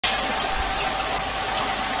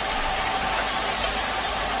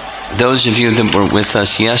those of you that were with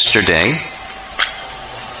us yesterday,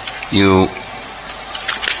 you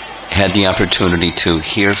had the opportunity to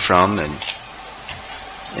hear from and,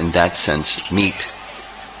 in that sense, meet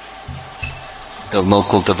the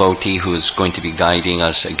local devotee who is going to be guiding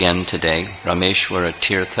us again today, Rameshwara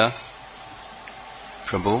Tirtha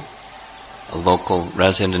Prabhu, a local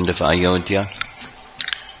resident of Ayodhya,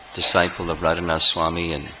 disciple of Radhanath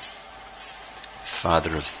Swami and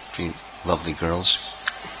father of 3 lovely girls.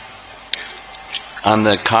 On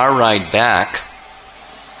the car ride back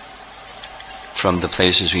from the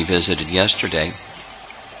places we visited yesterday,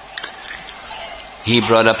 he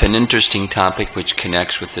brought up an interesting topic which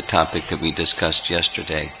connects with the topic that we discussed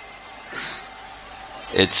yesterday.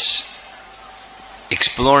 It's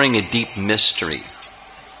exploring a deep mystery.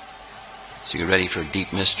 So you ready for a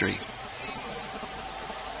deep mystery?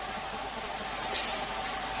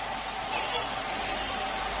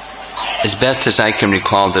 As best as I can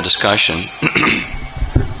recall the discussion,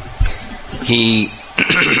 he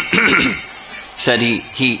said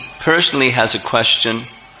he personally has a question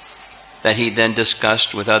that he then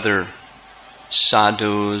discussed with other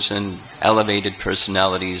sadhus and elevated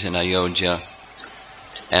personalities in Ayodhya.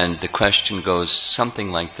 And the question goes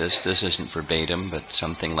something like this. This isn't verbatim, but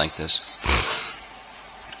something like this.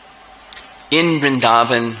 In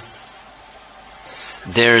Vrindavan,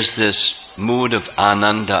 there's this mood of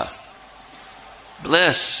ananda,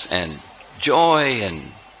 bliss and joy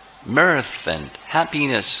and mirth and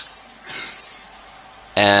happiness.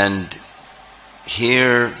 And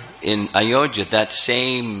here in Ayodhya, that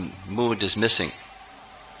same mood is missing.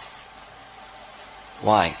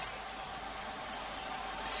 Why?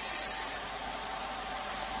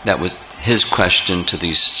 That was his question to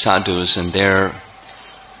these sadhus, and their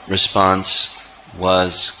response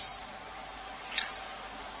was,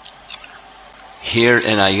 here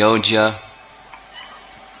in Ayodhya,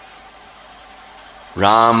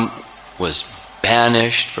 Ram was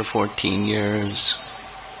banished for 14 years.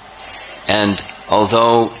 And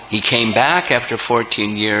although he came back after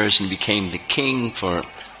 14 years and became the king for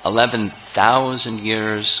 11,000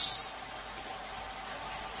 years,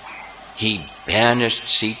 he banished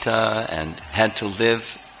Sita and had to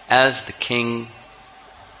live as the king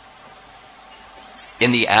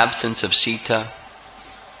in the absence of Sita,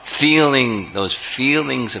 feeling those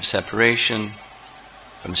feelings of separation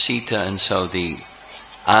from Sita, and so the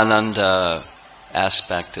Ananda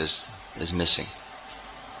aspect is missing.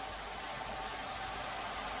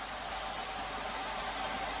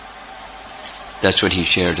 That's what he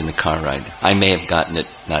shared in the car ride. I may have gotten it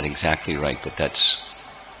not exactly right, but that's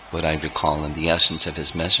what I recall in the essence of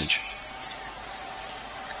his message.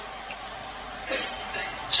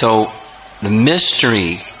 So, the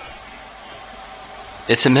mystery,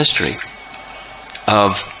 it's a mystery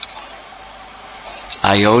of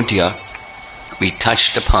Ayodhya, we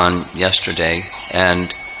touched upon yesterday,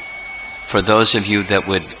 and for those of you that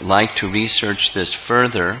would like to research this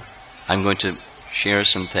further, I'm going to share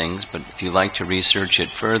some things, but if you like to research it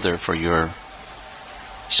further for your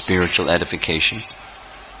spiritual edification,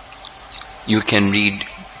 you can read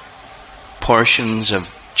portions of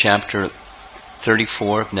chapter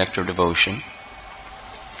 34 of Nectar Devotion,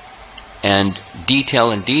 and detail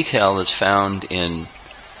is found in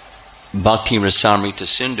Bhakti Rasamrita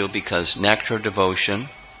Sindhu, because Nectar Devotion,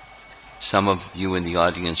 some of you in the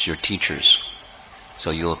audience, you're teachers,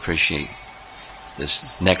 so you'll appreciate this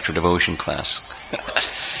Nectar Devotion class.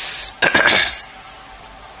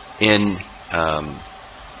 In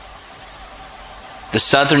the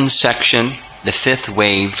southern section, the 5th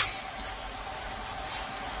wave,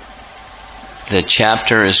 the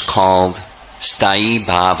chapter is called Sthayi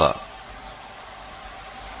Bhava.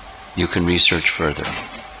 You can research further.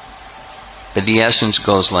 But the essence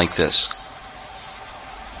goes like this.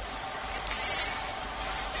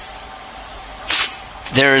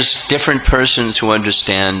 There's different persons who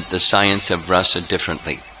understand the science of rasa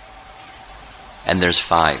differently. And there's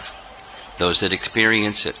 5. Those that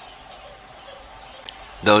experience it.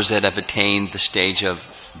 Those that have attained the stage of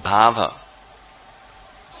bhava.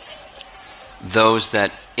 Those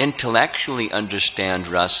that intellectually understand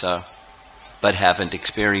rasa but haven't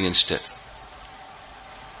experienced it.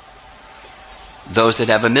 Those that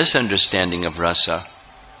have a misunderstanding of rasa,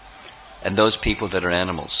 and those people that are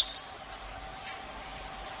animals.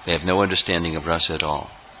 They have no understanding of rasa at all.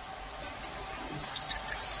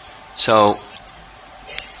 So,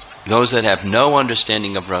 those that have no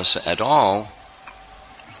understanding of rasa at all,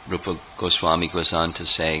 Rupa Goswami goes on to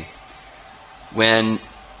say, when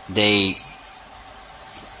they,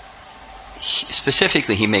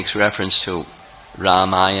 specifically he makes reference to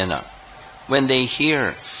Ramayana, when they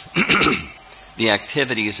hear the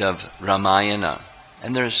activities of Ramayana,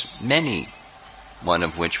 and there's many, one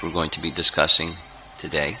of which we're going to be discussing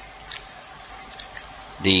today.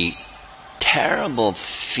 The terrible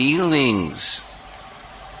feelings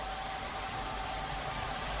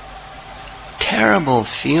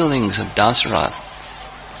of Dasarath.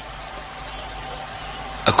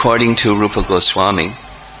 According to Rupa Goswami,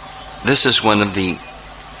 this is one of the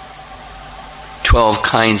 12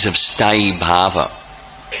 kinds of sthayi bhava.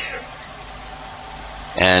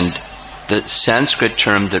 And the Sanskrit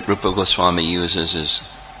term that Rupa Goswami uses is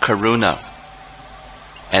karuna.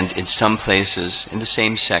 And in some places, in the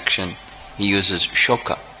same section, he uses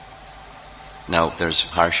shoka. Now, there's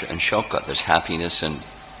harsha and shoka. There's happiness and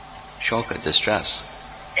shoka, distress,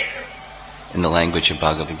 in the language of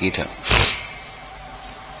Bhagavad Gita.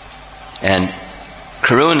 And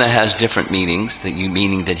karuna has different meanings. The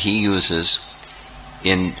meaning that he uses,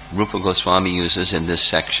 Rupa Goswami uses in this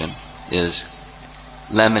section, is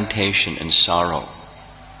lamentation and sorrow.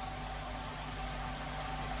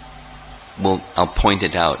 Well, I'll point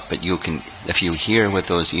it out, but you can, if you hear with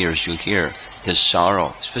those ears, you'll hear his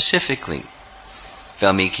sorrow. Specifically,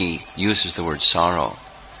 Valmiki uses the word sorrow.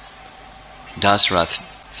 Dasarath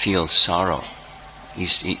feels sorrow.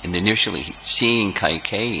 And initially, seeing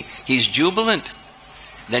Kaikeyi, he's jubilant.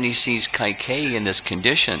 Then he sees Kaikeyi in this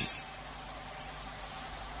condition,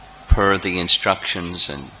 per the instructions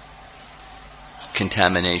and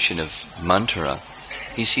contamination of Manthara.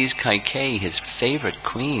 He sees Kaikeyi, his favorite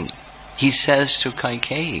queen. He says to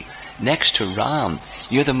Kaikeyi, next to Ram,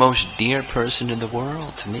 you're the most dear person in the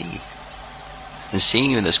world to me. And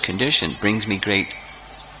seeing you in this condition brings me great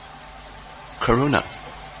karuna,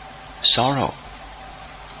 sorrow,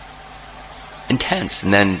 intense,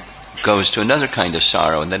 and then goes to another kind of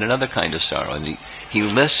sorrow, and then another kind of sorrow, and he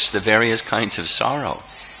lists the various kinds of sorrow.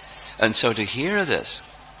 And so to hear this,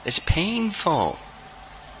 it's painful.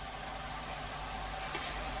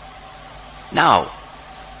 Now,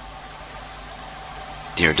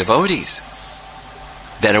 dear devotees,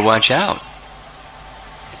 better watch out.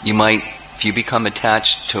 You might, if you become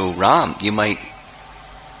attached to Ram, you might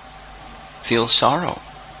feel sorrow.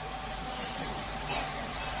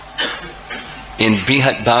 In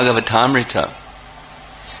Brihat Bhagavatamrita,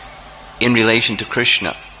 in relation to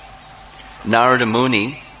Krishna, Narada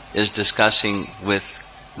Muni is discussing with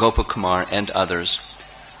Gopakumar and others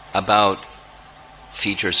about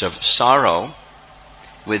features of sorrow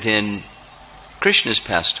within Krishna's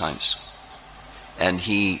pastimes. And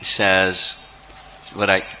he says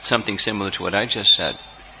something similar to what I just said.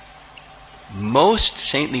 Most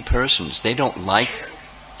saintly persons, they don't like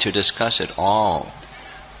to discuss at all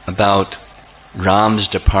about Ram's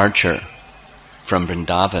departure from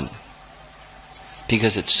Vrindavan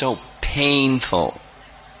because it's so painful.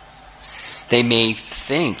 They may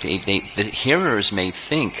think, the hearers may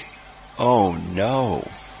think, oh no,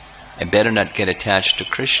 I better not get attached to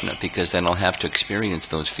Krishna because then I'll have to experience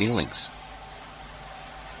those feelings.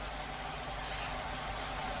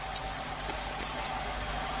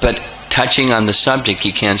 But touching on the subject,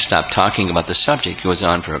 he can't stop talking about the subject. He goes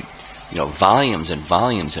on for volumes and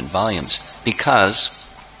volumes and volumes, because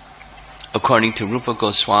according to Rupa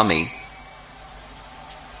Goswami,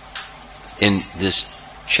 in this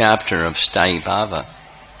chapter of Sthayi Bhava,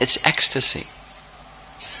 it's ecstasy.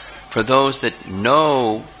 For those that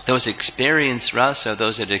know, those experience rasa,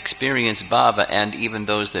 those that experience bhava, and even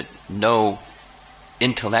those that know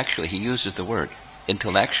intellectually, he uses the word,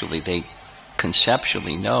 intellectually, they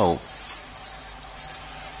conceptually know,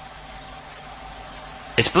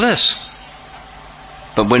 it's bliss.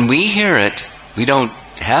 But when we hear it, we don't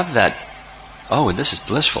have that, oh, this is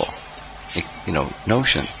blissful,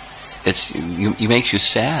 notion. It makes you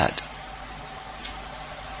sad.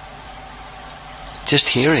 Just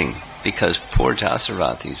hearing, because poor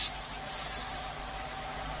Dasarath, he's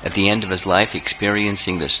at the end of his life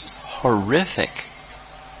experiencing this horrific,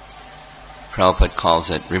 Prabhupada calls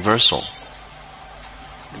it reversal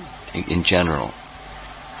in general.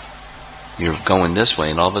 You're going this way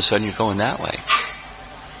and all of a sudden you're going that way.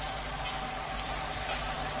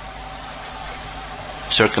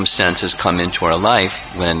 Circumstances come into our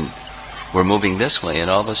life when we're moving this way and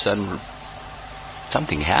all of a sudden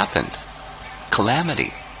something happened.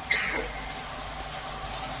 Calamity.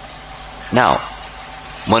 Now,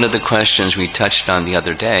 one of the questions we touched on the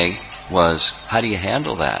other day was, how do you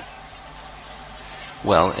handle that?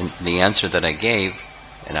 Well, and the answer that I gave,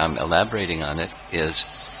 and I'm elaborating on it, is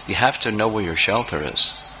you have to know where your shelter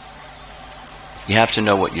is. You have to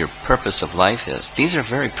know what your purpose of life is. These are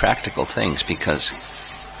very practical things because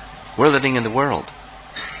we're living in the world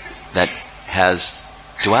that has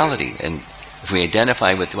duality, and If we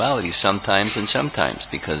identify with duality, sometimes and sometimes,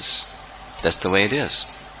 because that's the way it is.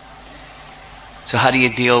 So how do you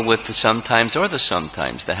deal with the sometimes or the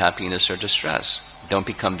sometimes, the happiness or distress? Don't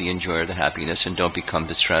become the enjoyer of the happiness, and don't become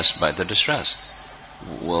distressed by the distress.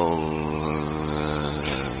 Well,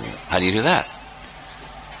 how do you do that?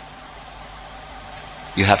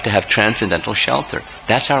 You have to have transcendental shelter.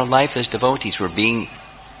 That's our life as devotees. We're being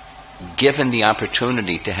given the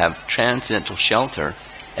opportunity to have transcendental shelter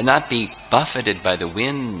and not be buffeted by the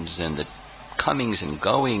winds and the comings and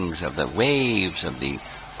goings of the waves of the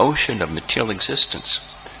ocean of material existence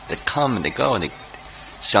that come and they go, and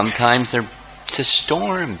sometimes it's a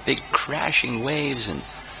storm, big crashing waves, and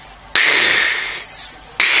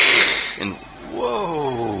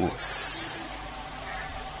whoa.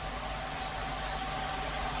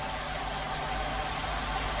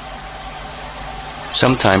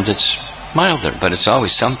 Sometimes it's milder, but it's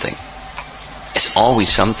always something. It's always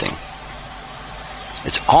something.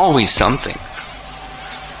 It's always something.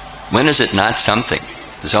 When is it not something?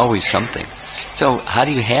 There's always something. So how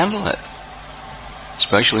do you handle it?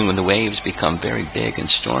 Especially when the waves become very big and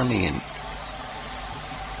stormy and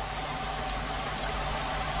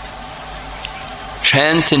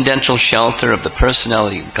transcendental shelter of the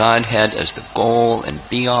personality of Godhead as the goal and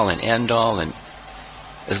be-all and end-all, and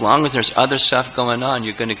as long as there's other stuff going on,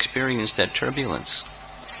 you're going to experience that turbulence.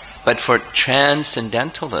 But for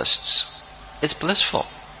transcendentalists, it's blissful.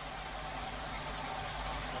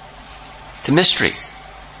 It's a mystery,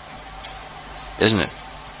 isn't it?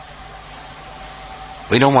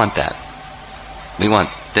 We don't want that. We want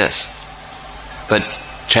this. But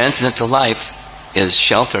transcendental life is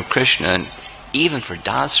shelter of Krishna, and even for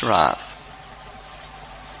Dasarath,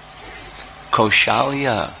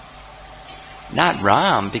 Kaushalya, not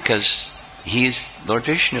Ram, because he's Lord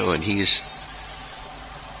Vishnu and he's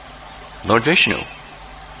Lord Vishnu.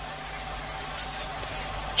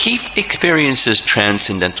 He experiences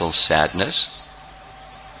transcendental sadness.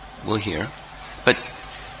 We'll hear. But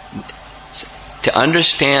to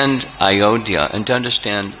understand Ayodhya and to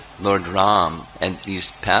understand Lord Ram and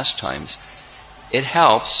these pastimes, it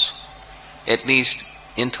helps, at least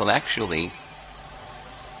intellectually.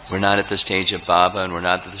 We're not at the stage of Baba and we're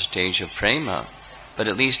not at the stage of Prema, but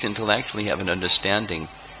at least intellectually have an understanding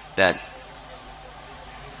that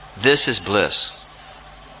this is bliss.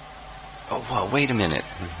 Oh, well, wait a minute.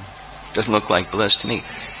 Doesn't look like bliss to me.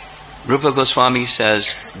 Rupa Goswami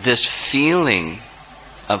says this feeling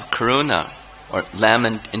of karuna, or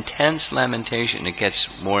intense lamentation, it gets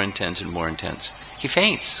more intense and more intense. He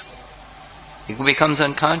faints. He becomes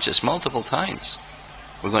unconscious multiple times.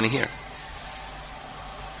 We're going to hear.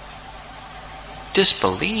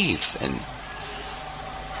 Disbelief, and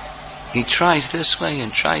he tries this way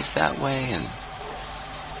and tries that way, and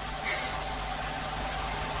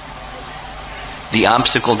the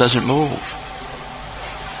obstacle doesn't move.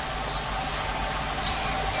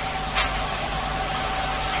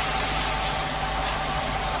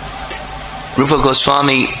 Rupa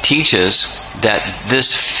Goswami teaches that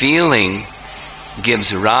this feeling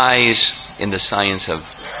gives rise in the science of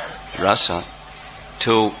rasa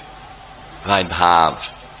to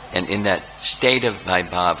Vaibhav, and in that state of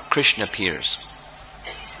Vaibhav, Krishna appears,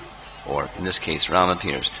 or in this case, Rama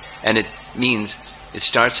appears. And it means it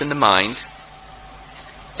starts in the mind,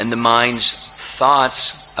 and the mind's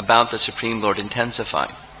thoughts about the Supreme Lord intensify.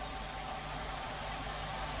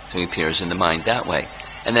 So he appears in the mind that way.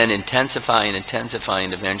 And then intensify and intensify,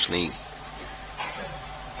 and eventually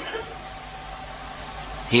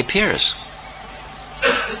he appears.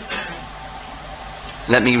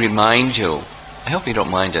 Let me remind you, I hope you don't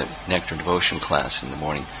mind a nectar devotion class in the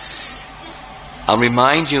morning. I'll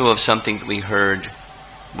remind you of something that we heard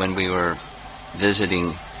when we were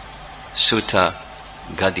visiting Sutta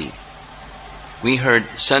Gadi. We heard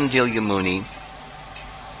Sandilya Muni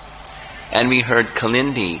and we heard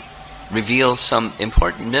Kalindi reveal some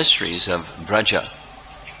important mysteries of Braja.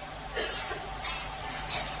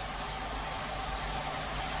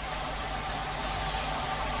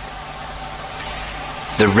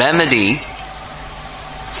 The remedy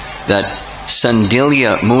that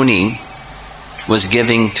Sandilya Muni was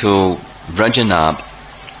giving to Brajanab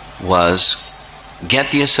was get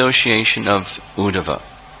the association of Uddhava.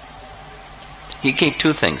 He gave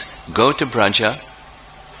two things. Go to Braja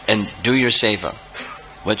and do your seva.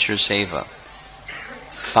 What's your seva?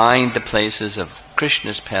 Find the places of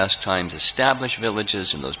Krishna's pastimes, establish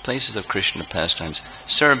villages in those places of Krishna pastimes,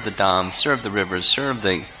 serve the dham, serve the rivers, serve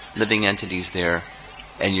the living entities there,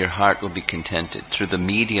 and your heart will be contented through the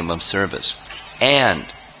medium of service. And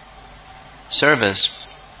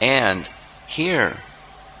hear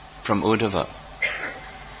from Uddhava.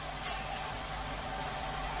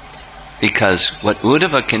 Because what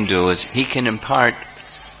Uddhava can do is he can impart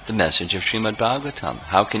the message of Srimad Bhagavatam.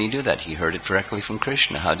 How can he do that? He heard it directly from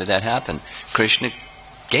Krishna. How did that happen? Krishna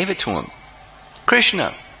gave it to him.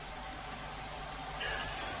 Krishna.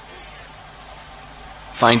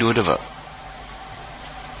 Find Uddhava.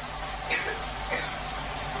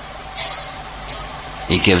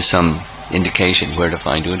 He gives some indication where to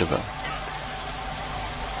find Uddhava.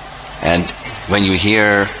 And when you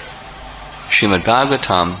hear Srimad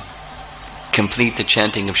Bhagavatam, complete the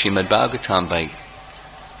chanting of Srimad Bhagavatam by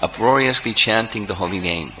uproariously chanting the holy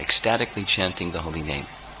name, ecstatically chanting the holy name.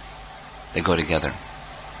 They go together.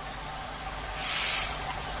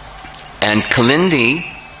 And Kalindi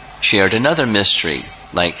shared another mystery,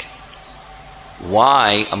 like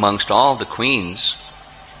why amongst all the queens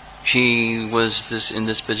she was in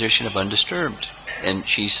this position of undisturbed. And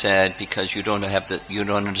she said, because you don't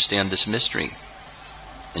understand this mystery.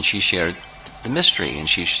 And she shared the mystery, and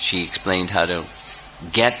she explained how to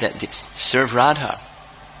get that, serve Radha.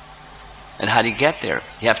 And how do you get there?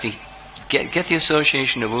 You have to get the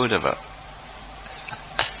association of Uddhava.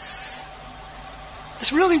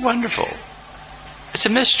 It's really wonderful. It's a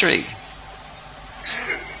mystery.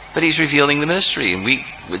 But he's revealing the mystery, and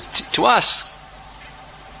to us.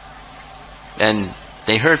 And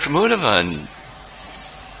they heard from Uddhava, and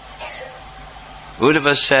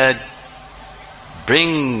Uddhava said,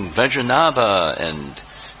 bring Vajranabha and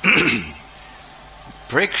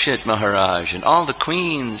Parikshit Maharaj and all the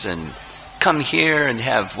queens, and come here and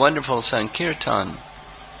have wonderful Sankirtan.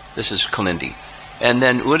 This is Kalindi. And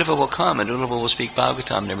then Uddhava will come, and Uddhava will speak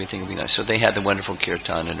Bhagavatam, and everything will be nice. So they had the wonderful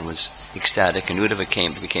kirtan, and it was ecstatic, and Uddhava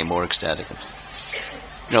became more ecstatic.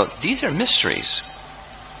 These are mysteries.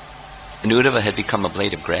 And Uddhava had become a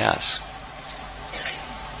blade of grass.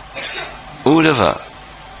 Uddhava,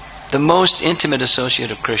 the most intimate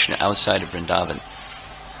associate of Krishna outside of Vrindavan,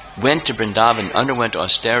 went to Vrindavan, underwent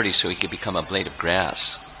austerity so he could become a blade of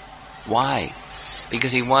grass. Why?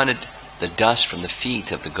 Because he wanted the dust from the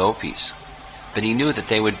feet of the gopis. But he knew that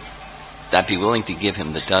they would not be willing to give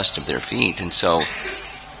him the dust of their feet. And so,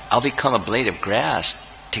 I'll become a blade of grass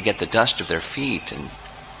to get the dust of their feet. And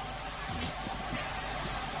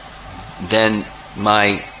then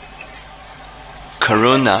my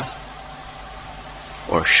karuna,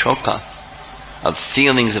 or shoka, of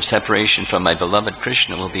feelings of separation from my beloved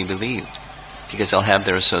Krishna will be relieved. Because I'll have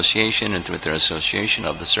their association, and with their association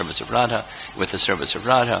of the service of Radha, with the service of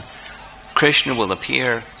Radha, Krishna will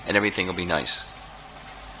appear and everything will be nice.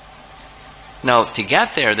 Now, to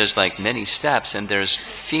get there, there's like many steps, and there's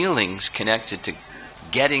feelings connected to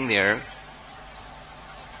getting there.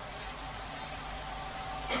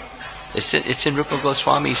 It's in Rupa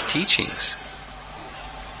Goswami's teachings.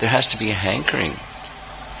 There has to be a hankering.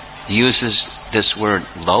 He uses this word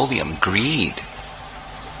lolium, greed.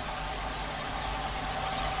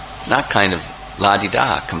 Not kind of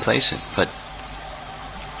la-di-da, complacent, but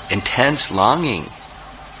intense longing.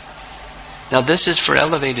 Now this is for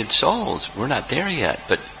elevated souls. We're not there yet,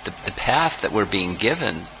 but the path that we're being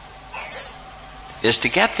given is to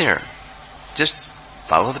get there. Just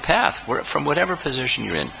follow the path. From whatever position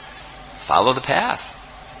you're in, follow the path.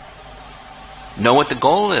 Know what the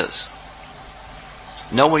goal is.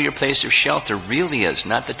 Know where your place of shelter really is,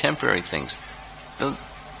 not the temporary things. The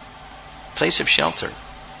place of shelter.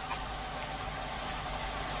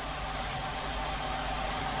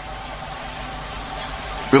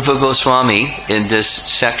 Rupa Goswami, in this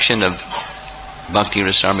section of Bhakti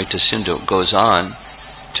Rasamrita Sindhu, goes on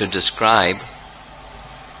to describe,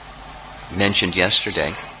 mentioned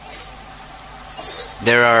yesterday,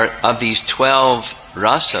 there are, of these 12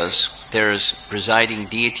 rasas, there's presiding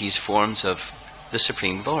deities, forms of the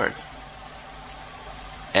Supreme Lord.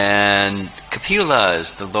 And Kapila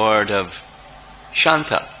is the Lord of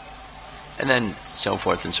Shanta. And then so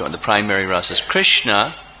forth and so on. The primary rasas.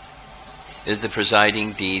 Krishna is the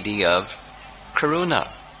presiding deity of karuna,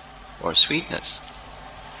 or sweetness.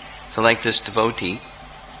 So like this devotee,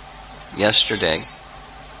 yesterday,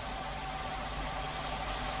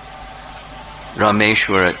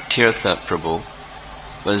 Rameshwara Tirtha Prabhu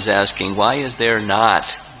was asking, why is there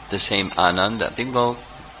not the same Ananda? Well,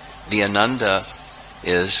 the Ananda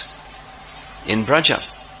is in Braja.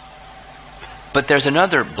 But there's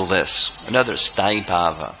another bliss, another Sthai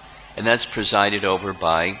Bhava, and that's presided over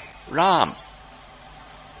by Ram.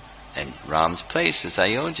 And Ram's place is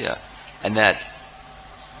Ayodhya. And that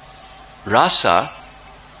rasa,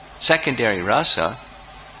 secondary rasa,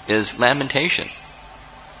 is lamentation.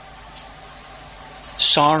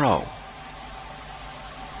 Sorrow.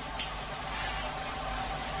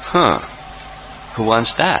 Who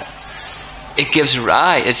wants that? It gives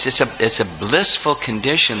rise, it's a blissful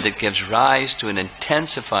condition that gives rise to an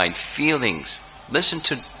intensified feelings. Listen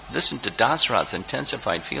to Dasratha's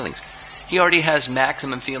intensified feelings. He already has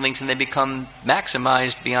maximum feelings and they become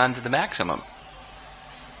maximized beyond the maximum.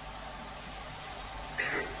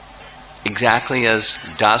 Exactly as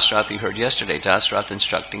Dasratha you heard yesterday, Dasratha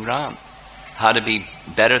instructing Ram how to be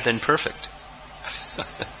better than perfect.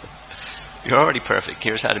 You're already perfect.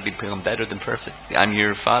 Here's how to become better than perfect. I'm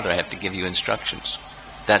your father. I have to give you instructions.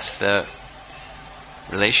 That's the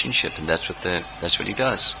relationship, and that's what he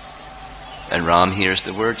does. And Ram hears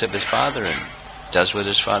the words of his father and does what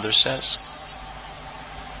his father says.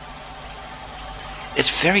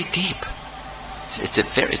 It's very deep.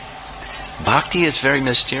 Bhakti is very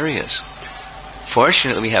mysterious.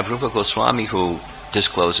 Fortunately, we have Rupa Goswami who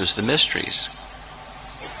discloses the mysteries.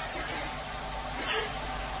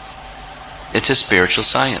 It's a spiritual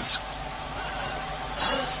science.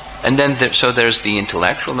 And then, so there's the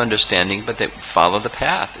intellectual understanding, but they follow the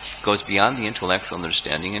path. It goes beyond the intellectual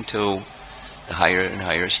understanding into the higher and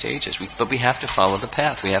higher stages. But we have to follow the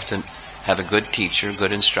path. We have to have a good teacher,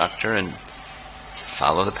 good instructor, and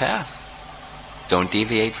follow the path. Don't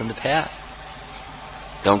deviate from the path.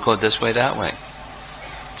 Don't go this way, that way.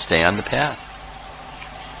 Stay on the path.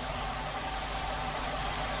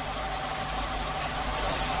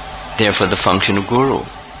 Therefore, the function of Guru,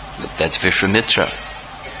 that's Vishwamitra,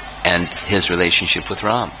 and his relationship with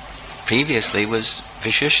Ram. Previously was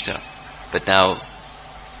Vishishta, but now,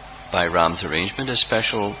 by Ram's arrangement, a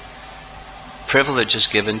special privilege is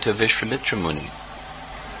given to Vishwamitra Muni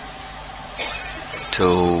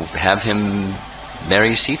to have him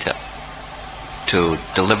marry Sita, to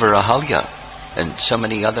deliver Ahalya, and so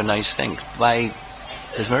many other nice things by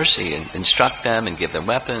his mercy, and instruct them and give them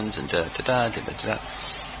weapons and da-da-da.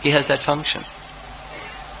 He has that function.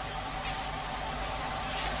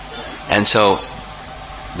 And so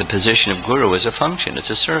the position of Guru is a function, it's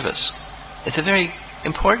a service. It's a very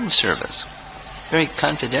important service, very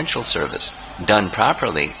confidential service. Done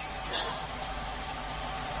properly,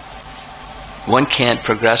 one can't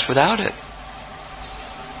progress without it.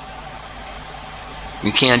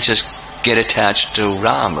 You can't just get attached to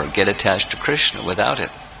Ram or get attached to Krishna without it.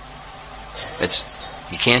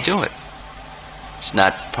 You can't do it. It's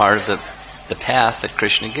not part of the path that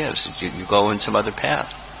Krishna gives. You go in some other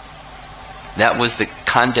path. That was the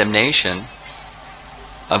condemnation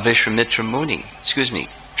of Vishwamitra Muni.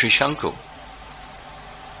 Trishanku.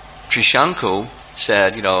 Trishanku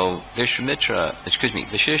said,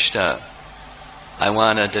 Vishishta, I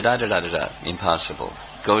want a da-da-da-da-da-da. Impossible.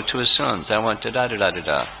 Go to his sons. I want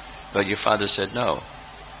da-da-da-da-da-da. But your father said no.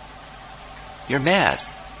 You're mad.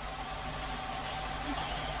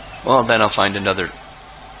 Well, then I'll find another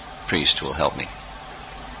priest who will help me.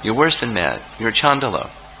 You're worse than mad. You're a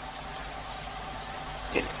Chandala.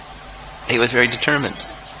 He was very determined.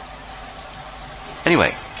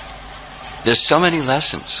 Anyway, there's so many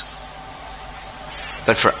lessons.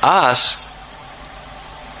 But for us,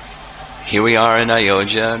 here we are in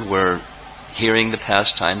Ayodhya, and we're hearing the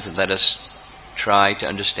pastimes, and let us try to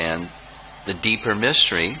understand the deeper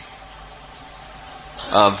mystery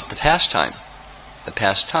of the pastime. The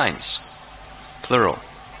pastimes, plural.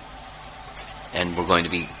 And we're going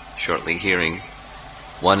to be shortly hearing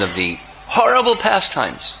one of the horrible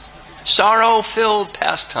pastimes, sorrow-filled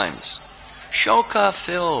pastimes,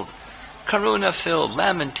 shoka-filled, karuna-filled,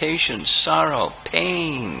 lamentation, sorrow,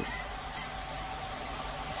 pain,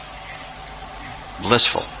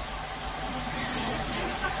 blissful.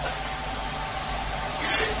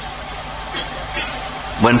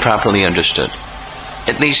 When properly understood,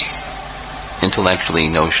 at least intellectually,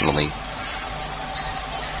 notionally,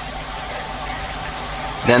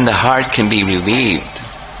 then the heart can be relieved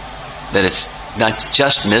that it's not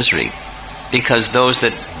just misery, because those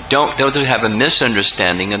that have a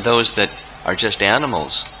misunderstanding and those that are just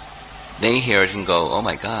animals, they hear it and go, oh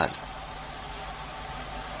my God,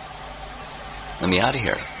 let me out of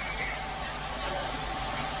here.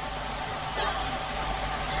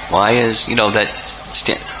 Why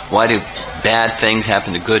do bad things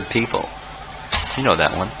happen to good people? You know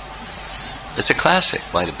that one. It's a classic.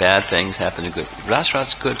 Why do bad things happen to good?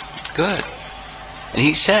 Rasrat's good. And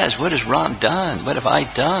he says, what has Ram done? What have I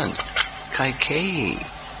done? Kaikeyi.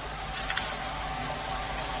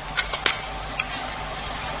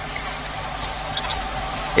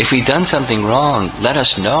 If we've done something wrong, let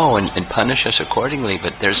us know and punish us accordingly,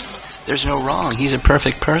 but there's no wrong. He's a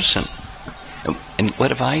perfect person. And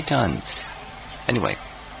what have I done? Anyway.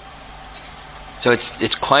 So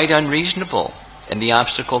it's quite unreasonable, and the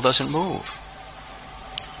obstacle doesn't move.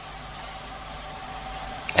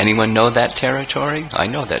 Anyone know that territory? I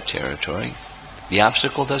know that territory. The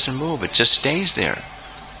obstacle doesn't move, it just stays there.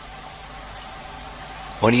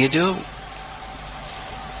 What do?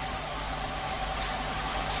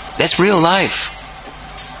 That's real life.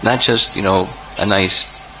 Not just, a nice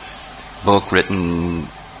book written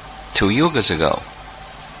 2 yugas ago.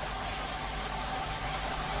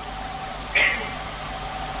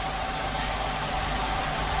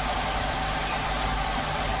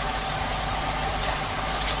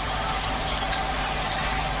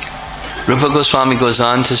 Rupa Goswami goes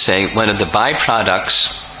on to say, one of the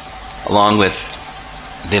byproducts, along with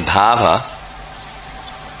vibhava,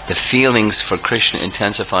 the feelings for Krishna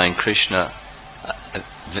intensifying, Krishna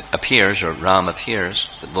appears, or Ram appears,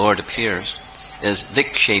 the Lord appears, is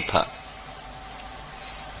vikshepa.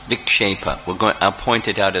 Vikshepa. I'll point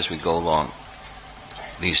it out as we go along,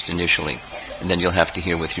 at least initially, and then you'll have to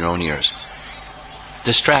hear with your own ears.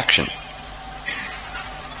 Distraction.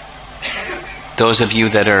 Those of you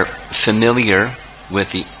that are familiar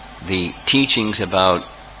with the teachings about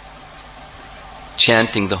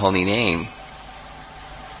chanting the holy name,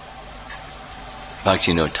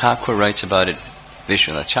 Bhaktivinoda Thakur writes about it,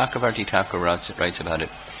 Vishwanath Chakravarti Thakur writes about it.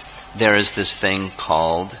 There is this thing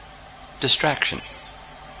called distraction.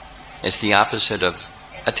 It's the opposite of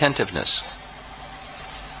attentiveness.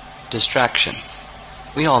 Distraction.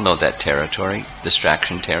 We all know that territory,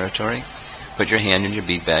 distraction territory. Put your hand in your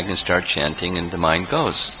bead bag and start chanting, and the mind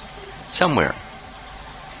goes somewhere.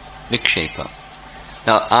 Vikshepa.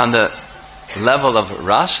 Now, on the level of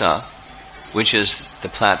rasa, which is the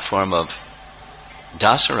platform of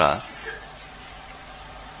Dasarath,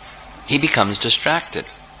 he becomes distracted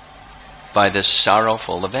by this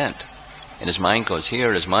sorrowful event. And his mind goes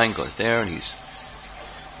here, his mind goes there, and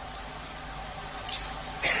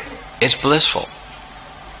it's blissful.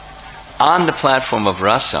 On the platform of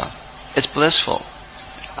rasa, it's blissful.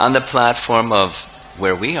 On the platform of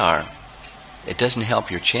where we are, it doesn't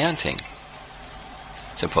help your chanting.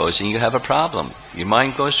 Supposing you have a problem, your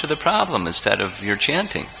mind goes to the problem instead of your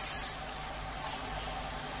chanting.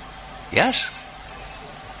 Yes?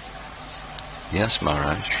 Yes,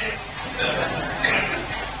 Maharaj.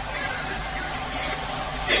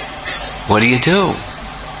 What do?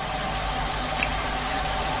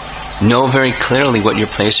 Know very clearly what your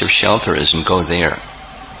place of shelter is and go there.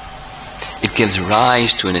 It gives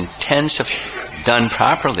rise to done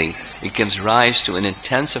properly, it gives rise to an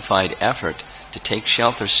intensified effort to take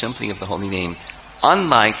shelter simply of the holy name,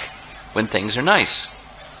 unlike when things are nice.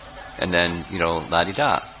 And then,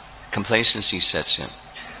 la-di-da. Complacency sets in.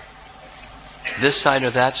 This side or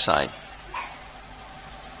that side.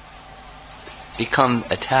 Become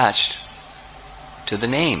attached to the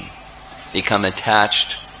name. Become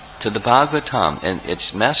attached to the Bhagavatam and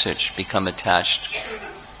its message. Become attached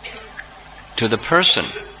to the person.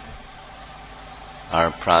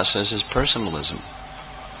 Our process is personalism.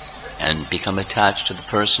 And become attached to the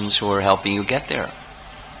persons who are helping you get there.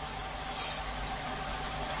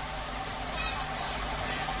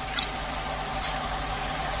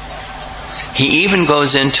 He even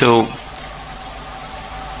goes into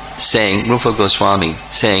saying, Rupa Goswami,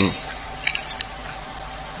 saying,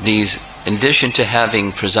 these, in addition to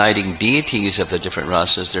having presiding deities of the different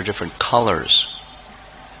rasas, there are different colors.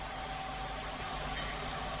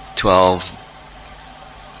 12,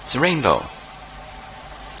 it's a rainbow.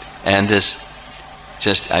 And this,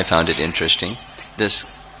 I found it interesting, this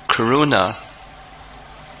karuna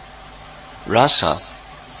rasa,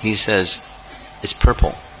 he says, is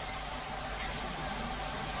purple.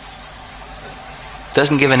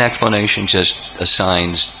 Doesn't give an explanation, just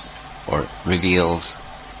assigns or reveals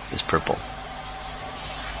is purple.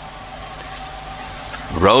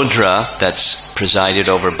 Rodra, that's presided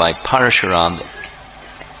over by Parashuram,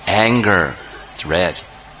 anger, it's red.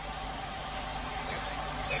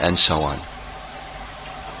 And so on.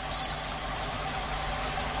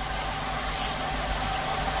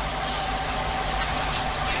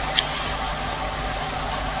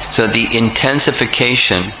 So the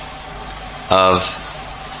intensification of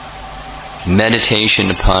meditation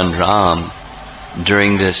upon Ram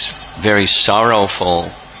during this very sorrow-filled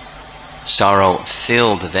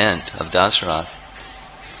event of Dasarath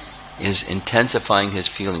is intensifying his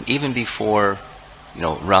feeling. Even before,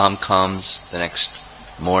 Ram comes the next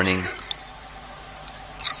morning,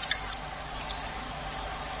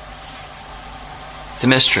 it's a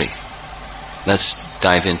mystery. Let's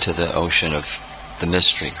dive into the ocean of the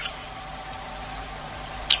mystery.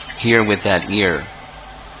 Hear with that ear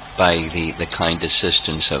by the kind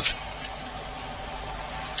assistance of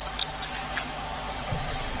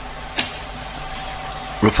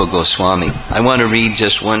Rupa Goswami. I want to read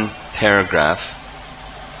just one paragraph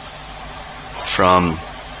from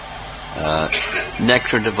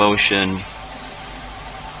Nectar Devotion,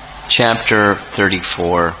 chapter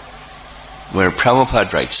 34, where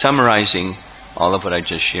Prabhupada writes, summarizing all of what I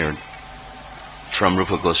just shared from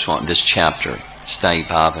Rupa Goswami, this chapter, Sthayi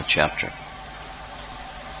Bhava chapter.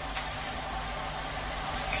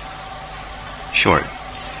 Short.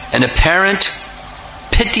 An apparent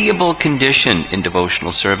pitiable condition in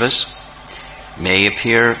devotional service may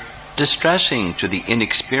appear distressing to the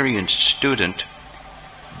inexperienced student,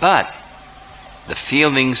 but the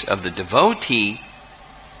feelings of the devotee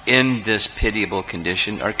in this pitiable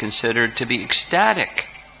condition are considered to be ecstatic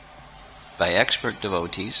by expert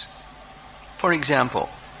devotees. For example,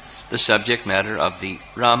 the subject matter of the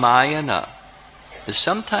Ramayana is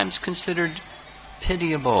sometimes considered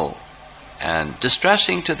pitiable and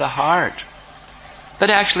distressing to the heart, but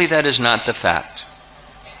actually that is not the fact.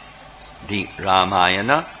 The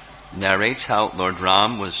Ramayana narrates how Lord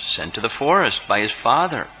Ram was sent to the forest by his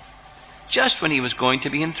father just when he was going to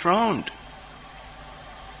be enthroned.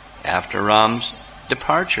 After Ram's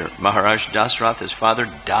departure, Maharaj Dasarath, his father,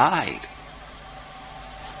 died.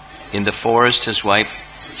 In the forest, his wife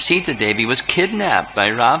Sita Devi was kidnapped by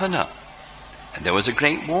Ravana, and there was a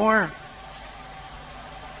great war.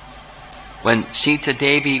 When Sita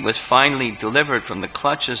Devi was finally delivered from the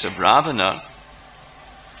clutches of Ravana,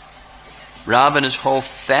 Ravana's whole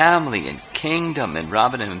family and kingdom and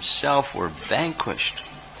Ravana himself were vanquished.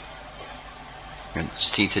 And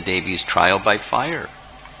Sita Devi's trial by fire.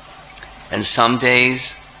 And some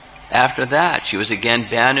days after that, she was again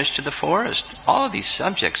banished to the forest. All of these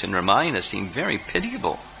subjects in Ramayana seem very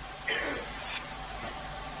pitiable.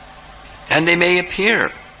 And they may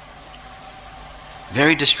appear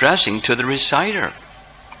very distressing to the reciter,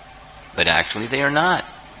 but actually they are not.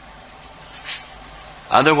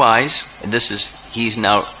 Otherwise, and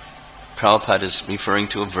Prabhupada is referring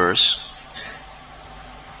to a verse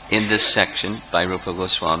in this section by Rupa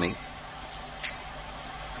Goswami.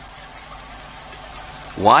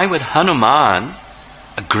 Why would Hanuman,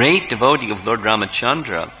 a great devotee of Lord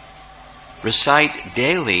Ramachandra, recite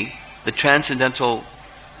daily the transcendental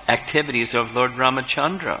activities of Lord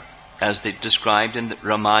Ramachandra as they described in the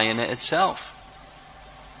Ramayana itself?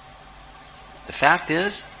 The fact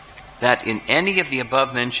is that in any of the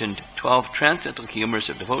above-mentioned 12 transcendental humors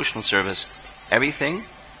of devotional service, everything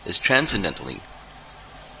is transcendentally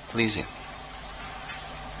pleasing.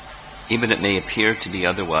 Even it may appear to be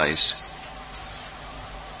otherwise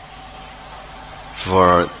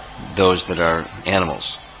for those that are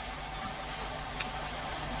animals.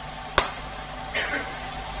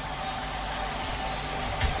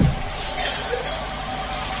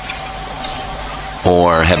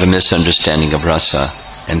 Or have a misunderstanding of rasa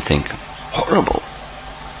and think, horrible.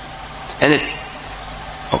 And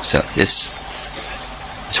it's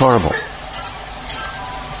horrible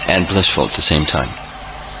and blissful at the same time.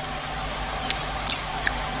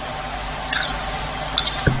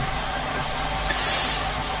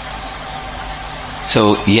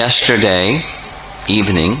 So yesterday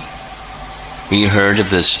evening, we heard of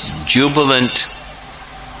this jubilant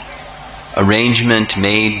arrangement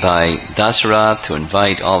made by Dasarath to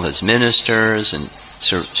invite all his ministers and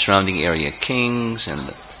surrounding area kings and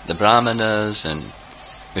the Brahmanas and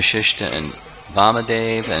Vashishta and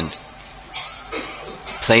Vamadev, and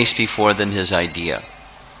place before them his idea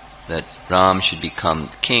that Ram should become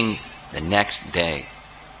king the next day.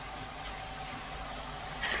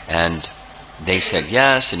 And they said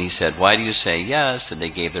yes, and he said, why do you say yes? And they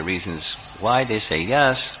gave the reasons why they say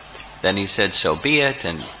yes. Then he said, so be it,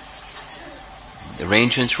 and the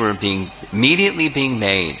arrangements were immediately being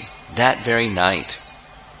made that very night.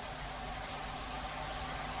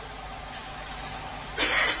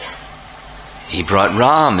 He brought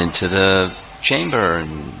Ram into the chamber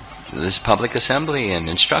and this public assembly and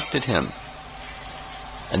instructed him.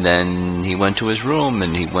 And then he went to his room,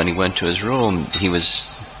 and when he went to his room, he was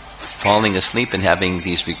falling asleep and having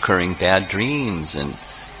these recurring bad dreams, and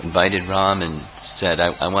invited Ram and said,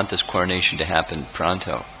 I want this coronation to happen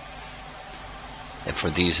pronto, and for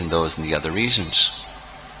these and those and the other reasons.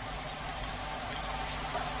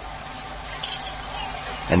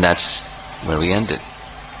 And that's where we ended.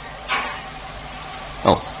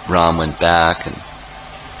 Ram went back and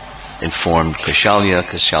informed Kaushalya.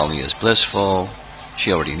 Kaushalya is blissful.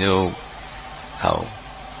 She already knew. How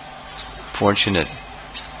fortunate.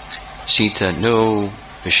 Sita knew.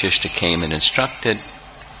 Vashishta came and instructed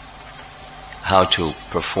how to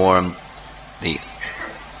perform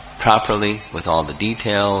properly with all the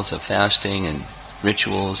details of fasting and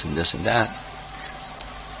rituals and this and that.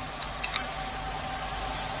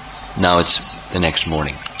 Now it's the next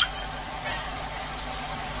morning.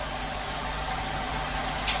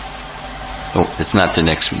 Oh, it's not the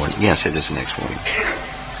next morning. Yes, it is the next morning.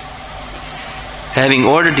 Having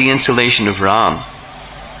ordered the installation of Ram,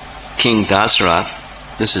 King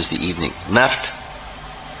Dasarath, this is the evening, left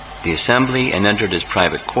the assembly and entered his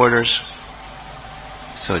private quarters.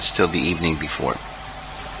 So it's still the evening before.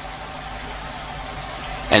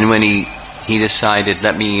 And when he decided,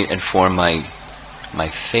 let me inform my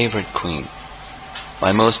favorite queen,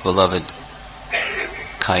 my most beloved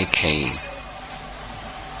Kaikeyi.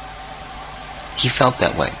 He felt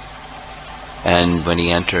that way. And when he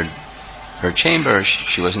entered her chamber,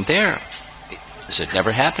 she wasn't there. This had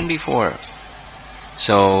never happened before.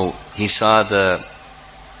 So he saw the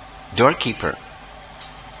doorkeeper.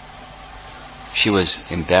 She was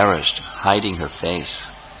embarrassed, hiding her face.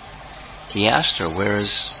 He asked her, where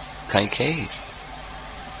is Kaikeyi?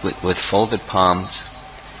 With folded palms,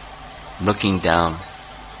 looking down,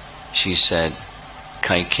 she said,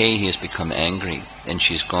 Kaikeyi has become angry, and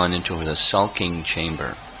she's gone into the sulking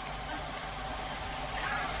chamber.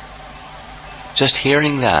 Just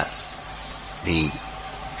hearing that, the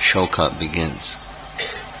shoka begins,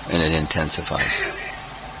 and it intensifies.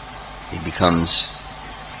 He becomes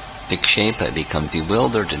vikshepa, becomes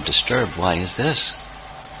bewildered and disturbed. Why is this?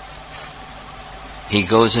 He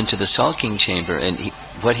goes into the sulking chamber, and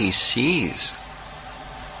what he sees,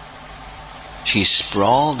 she's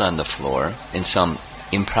sprawled on the floor in some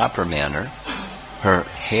improper manner. Her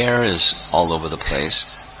hair is all over the place.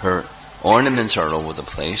 Her ornaments are all over the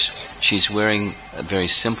place. She's wearing a very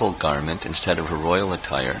simple garment instead of her royal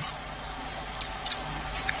attire.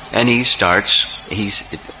 And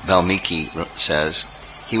Valmiki says,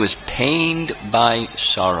 he was pained by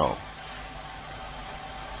sorrow.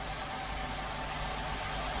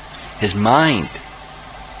 His mind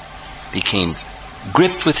became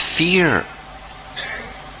gripped with fear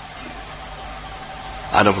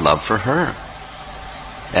out of love for her.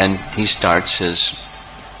 And he starts his,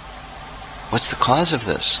 what's the cause of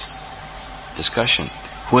this discussion?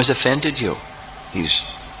 Who has offended you? He's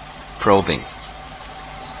probing.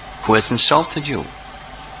 Who has insulted you?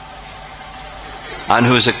 On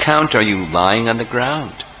whose account are you lying on the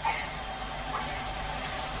ground?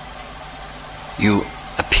 You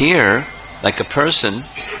appear like a person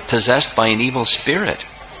possessed by an evil spirit.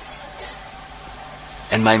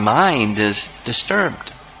 And my mind is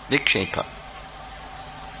disturbed. Vikshepa.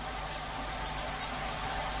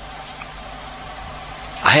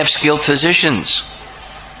 I have skilled physicians.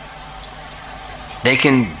 They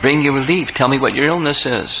can bring you relief. Tell me what your illness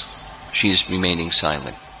is. She's remaining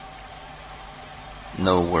silent.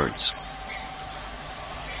 No words.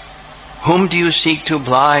 Whom do you seek to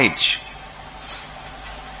oblige?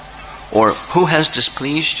 Or who has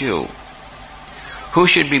displeased you? Who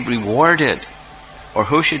should be rewarded? Or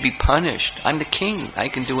who should be punished? I'm the king. I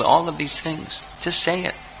can do all of these things. Just say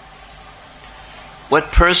it.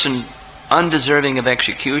 What person undeserving of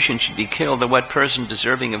execution should be killed, or what person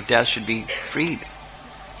deserving of death should be freed?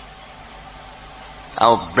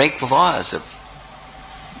 I'll break the laws of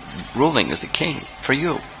ruling as the king for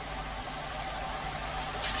you.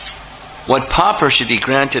 What pauper should be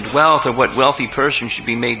granted wealth, or what wealthy person should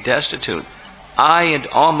be made destitute? I and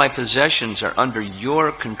all my possessions are under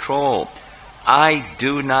your control. I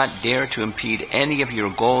do not dare to impede any of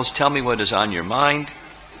your goals. Tell me what is on your mind,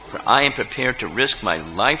 for I am prepared to risk my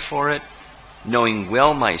life for it. Knowing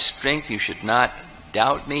well my strength, you should not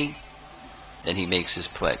doubt me. Then he makes his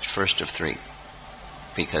pledge, first of three,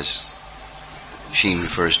 because she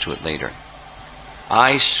refers to it later.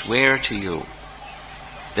 I swear to you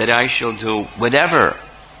that I shall do whatever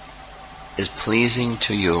is pleasing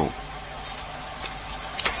to you.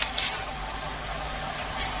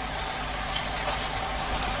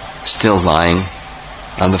 Still lying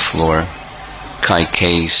on the floor,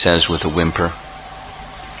 Kaikeyi says with a whimper,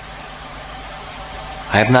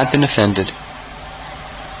 I have not been offended,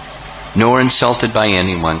 nor insulted by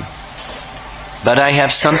anyone, but I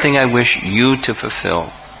have something I wish you to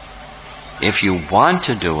fulfill. If you want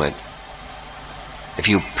to do it, if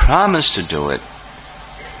you promise to do it,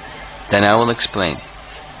 then I will explain.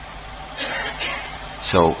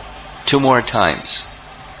 So, 2 more times,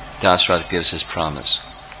 Dasarath gives his promise.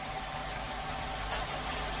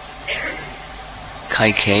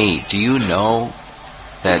 Kaikeyi, do you know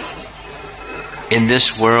that in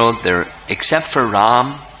this world, except for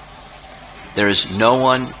Ram, there is no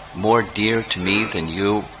one more dear to me than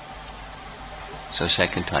you? So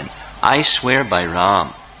second time, I swear by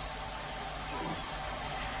Ram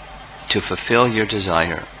to fulfill your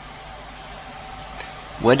desire.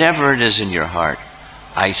 Whatever it is in your heart,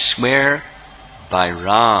 I swear by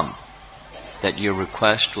Ram that your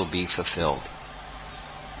request will be fulfilled.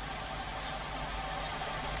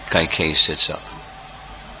 Kaikeyi sits up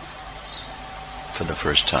for the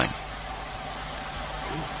first time.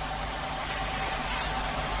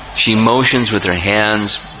 She motions with her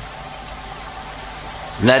hands.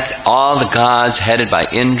 Let all the gods headed by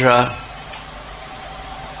Indra,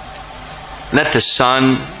 let the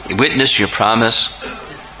sun witness your promise.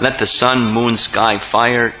 Let the sun, moon, sky,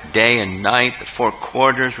 fire, day and night, the four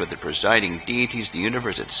quarters with the presiding deities, the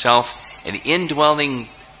universe itself, and the indwelling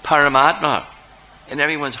Paramatma in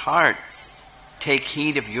everyone's heart, take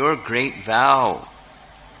heed of your great vow.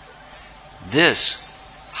 This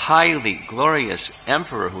highly glorious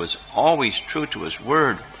emperor, who is always true to his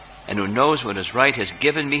word and who knows what is right, has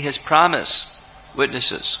given me his promise.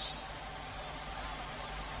 Witnesses.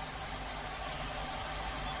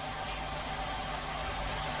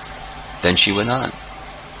 Then she went on.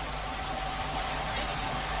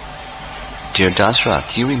 Dear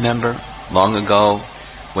Dasrath, do you remember long ago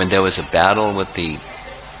when there was a battle with the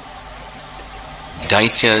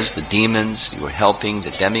Daityas, the demons? You were helping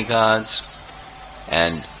the demigods,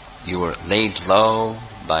 and you were laid low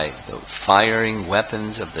by the firing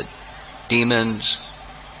weapons of the demons,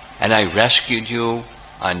 and I rescued you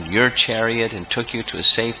on your chariot and took you to a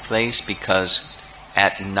safe place, because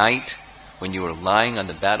at night, when you were lying on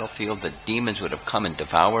the battlefield, the demons would have come and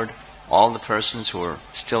devoured all the persons who were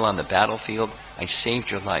still on the battlefield. I saved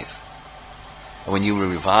your life. And when you were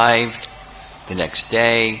revived the next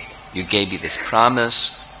day, you gave me this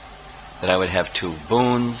promise that I would have 2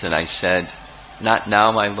 boons, and I said, not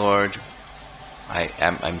now, my Lord.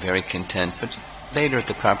 I'm very content, but later at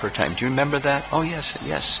the proper time. Do you remember that? Oh, yes.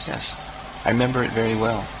 I remember it very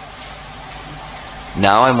well.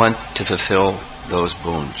 Now I want to fulfill those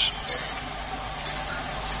boons.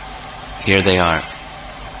 Here they are.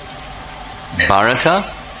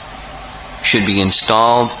 Bharata should be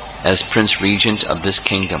installed as Prince Regent of this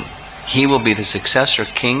kingdom. He will be the successor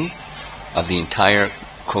king of the entire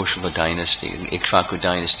Koshala dynasty, the Ikshvaku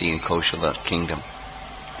dynasty and Koshala kingdom.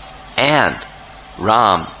 And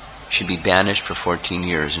Ram should be banished for 14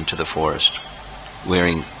 years into the forest,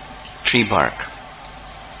 wearing tree bark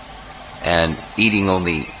and eating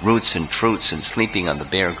only roots and fruits and sleeping on the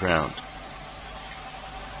bare ground.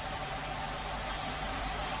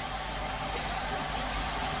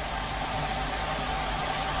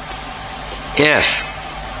 If,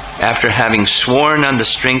 after having sworn on the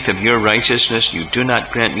strength of your righteousness, you do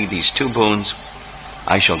not grant me these 2 boons,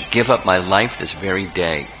 I shall give up my life this very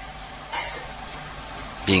day,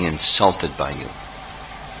 being insulted by you.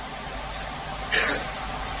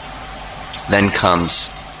 Then comes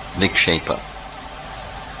Vikshepa,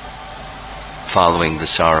 following the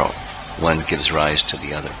sorrow. One gives rise to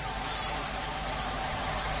the other.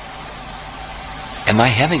 Am I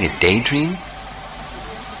having a daydream?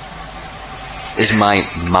 Is my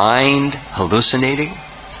mind hallucinating?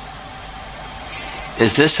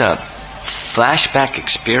 Is this a flashback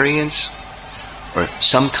experience or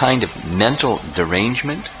some kind of mental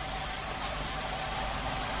derangement?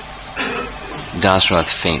 Dasrath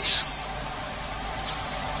faints.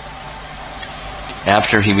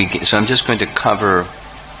 So I'm just going to cover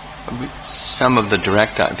some of the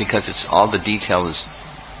direct, because it's all the detail is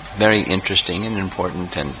very interesting and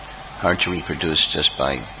important and hard to reproduce just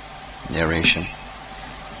by narration.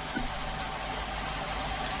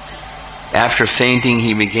 After fainting,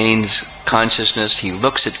 he regains consciousness. He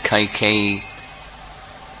looks at Kaikeyi,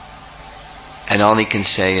 and all he can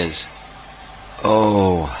say is,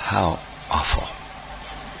 "Oh, how awful."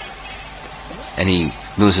 And he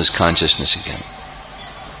loses consciousness again.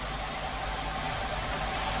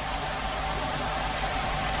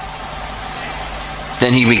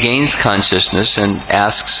 Then he regains consciousness and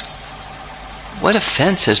asks, what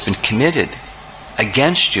offense has been committed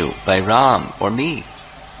against you by Ram or me?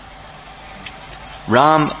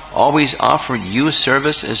 Ram always offered you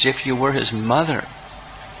service as if you were his mother.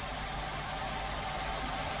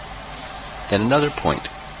 Then another point.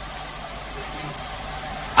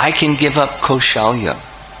 I can give up Kaushalya,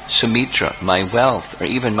 Sumitra, my wealth, or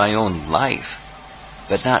even my own life,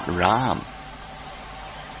 but not Ram,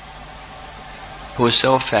 who is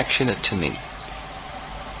so affectionate to me.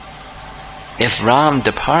 If Ram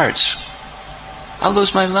departs, I'll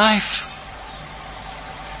lose my life.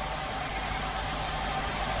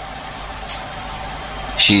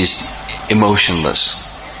 She's emotionless,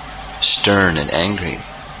 stern and angry.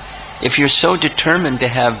 If you're so determined to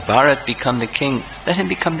have Bharat become the king, let him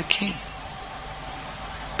become the king.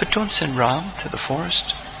 But don't send Ram to the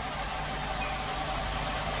forest.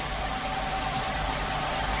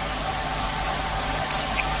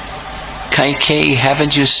 Kaikeyi,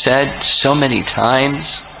 haven't you said so many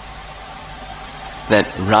times that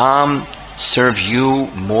Ram serve you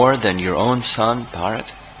more than your own son, Bharat?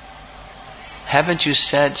 Haven't you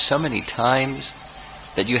said so many times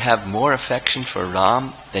that you have more affection for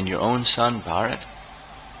Ram than your own son, Bharat?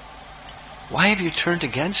 Why have you turned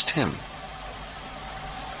against him?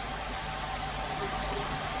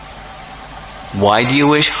 Why do you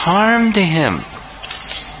wish harm to him,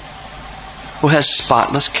 who has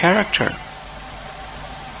spotless character?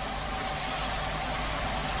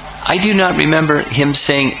 I do not remember him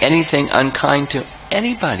saying anything unkind to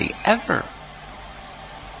anybody, ever.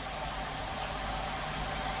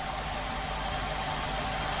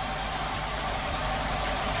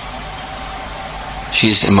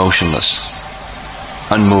 She's emotionless,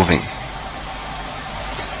 unmoving.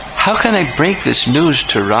 How can I break this news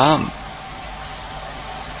to Ram?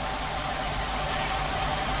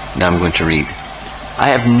 Now I'm going to read. I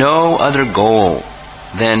have no other goal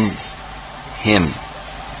than him,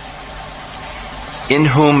 in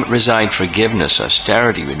whom reside forgiveness,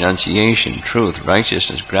 austerity, renunciation, truth,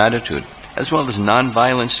 righteousness, gratitude, as well as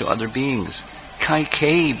non-violence to other beings.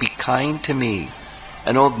 Kaikeyi, be kind to me,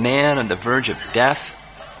 an old man on the verge of death,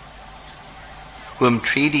 who am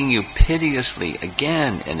treating you piteously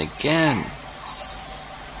again and again.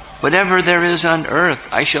 Whatever there is on earth,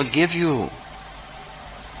 I shall give you.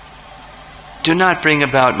 Do not bring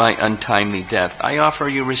about my untimely death. I offer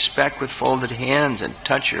you respect with folded hands and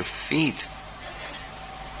touch your feet.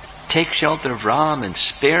 Take shelter of Ram and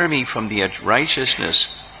spare me from the righteousness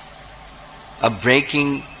of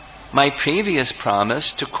breaking my previous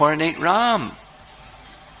promise to coronate Ram.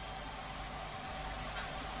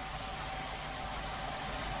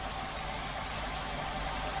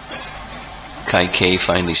 Kaikeyi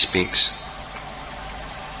finally speaks.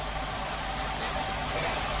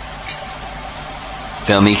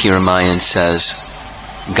 Valmiki Ramayan says,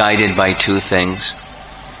 guided by two things: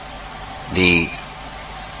 the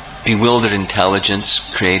bewildered intelligence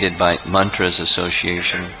created by mantras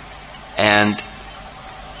association and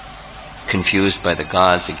confused by the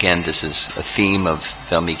gods. Again, this is a theme of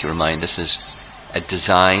Valmiki Ramayan. This is a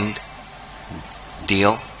designed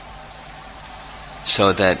deal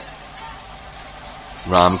so that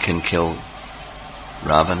Ram can kill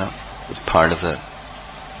Ravana. It's part of the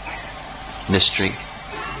mystery.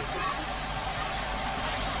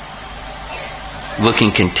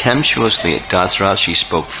 Looking contemptuously at Dasarath, she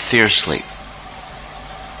spoke fiercely.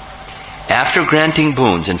 After granting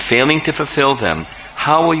boons and failing to fulfill them,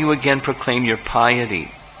 how will you again proclaim your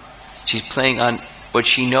piety? She's playing on what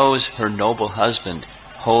she knows her noble husband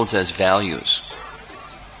holds as values.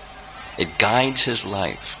 It guides his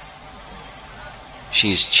life.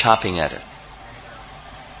 She's chopping at it.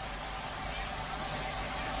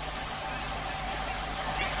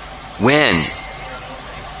 When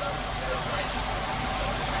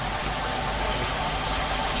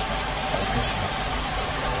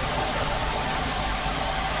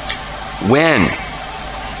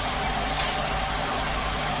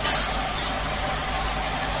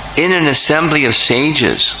in an assembly of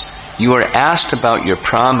sages you are asked about your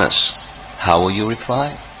promise, how will you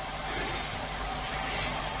reply?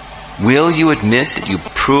 Will you admit that you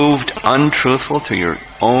proved untruthful to your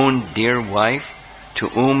own dear wife, to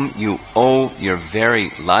whom you owe your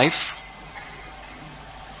very life?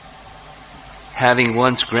 Having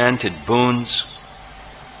once granted boons,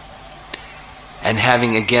 and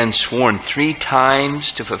having again sworn 3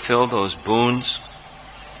 times to fulfill those boons,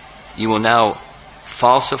 you will now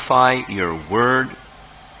falsify your word.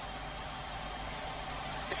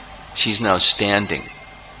 She's now standing,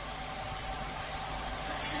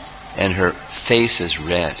 and her face is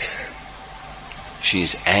red.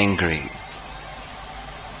 She's angry.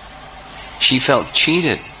 She felt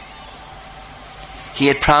cheated. He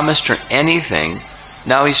had promised her anything.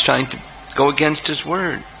 Now he's trying to go against his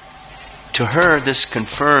word. To her, this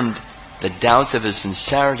confirmed the doubts of his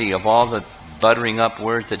sincerity of all the buttering up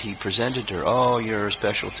words that he presented to her. Oh, you're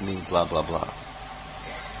special to me, blah, blah, blah.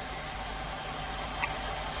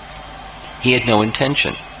 He had no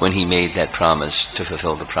intention when he made that promise to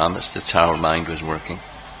fulfill the promise. That's how her mind was working.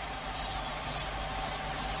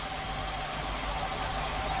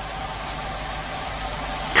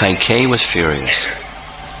 Kaikeyi was furious.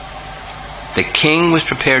 The king was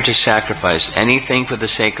prepared to sacrifice anything for the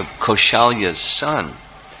sake of Kaushalya's son,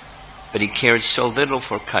 but he cared so little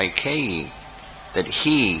for Kaikeyi that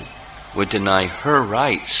he would deny her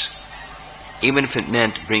rights, even if it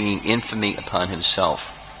meant bringing infamy upon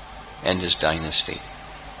himself and his dynasty.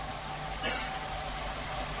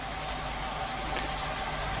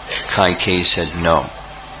 Kaikeyi said no.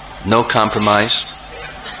 No compromise,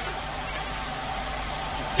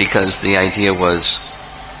 because the idea was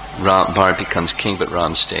Bharat becomes king, but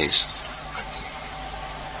Ram stays.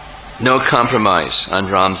 No compromise on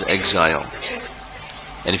Ram's exile.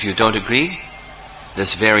 And if you don't agree,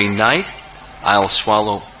 this very night, I'll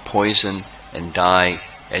swallow poison and die,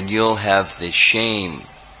 and you'll have the shame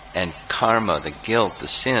and karma, the guilt, the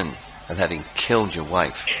sin of having killed your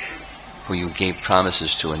wife, who you gave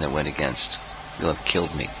promises to and then went against. You'll have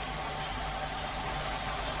killed me.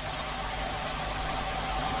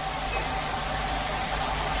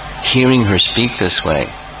 Hearing her speak this way,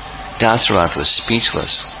 Dasarath was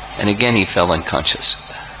speechless, and again he fell unconscious.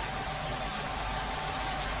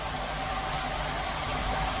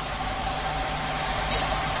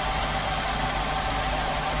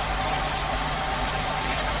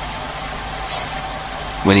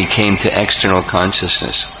 When he came to external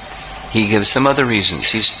consciousness, he gives some other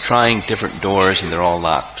reasons. He's trying different doors and they're all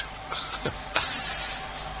locked.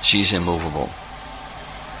 She's immovable.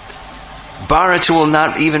 Bharata will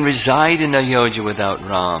not even reside in Ayodhya without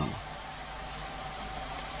Ram.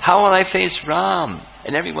 How will I face Ram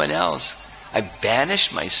and everyone else? I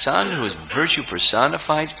banished my son, who is virtue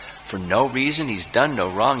personified, for no reason. He's done no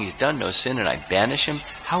wrong, he's done no sin, and I banish him.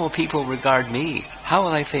 How will people regard me? How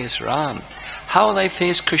will I face Ram? How will I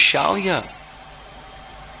face Kaushalya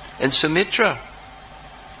and Sumitra?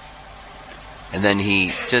 And then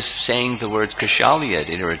he, just saying the word Kaushalya, it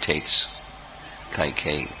irritates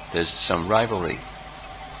Kaikeyi. There's some rivalry.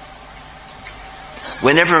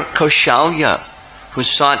 Whenever Kaushalya, who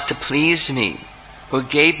sought to please me, who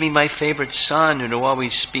gave me my favorite son, and who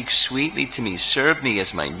always speaks sweetly to me, served me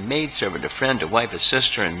as my maidservant, a friend, a wife, a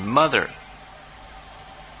sister, and mother,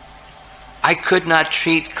 I could not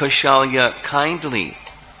treat Kaushalya kindly,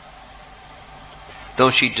 though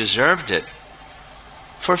she deserved it,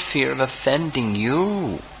 for fear of offending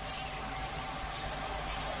you.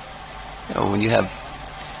 You know, when you have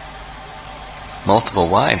multiple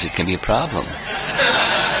wives, it can be a problem.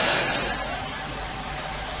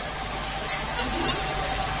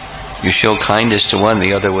 You show kindness to one,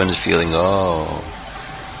 the other one is feeling, oh.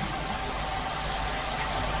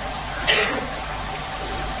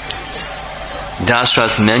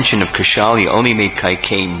 Dasarath's mention of Kaushalya only made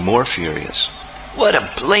Kaikeyi more furious. What a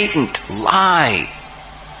blatant lie!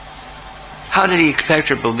 How did he expect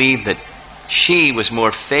her to believe that she was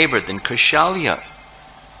more favored than Kaushalya?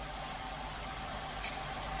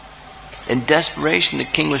 In desperation, the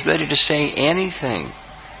king was ready to say anything.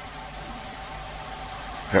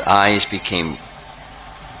 Her eyes became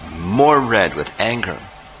more red with anger.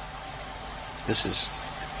 This is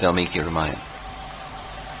Valmiki Ramayana.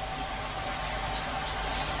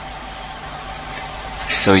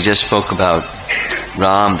 So he just spoke about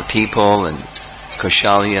Ram, the people, and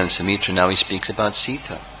Kaushalya and Sumitra. Now he speaks about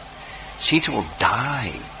Sita. Sita will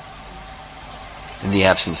die in the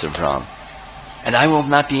absence of Ram, and I will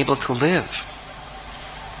not be able to live.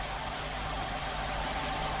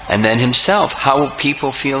 And then himself, how will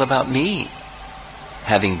people feel about me,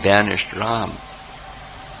 having banished Ram?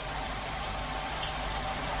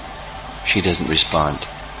 She doesn't respond.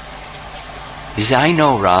 He says, I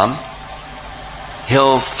know Ram.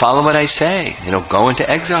 He'll follow what I say, and he'll go into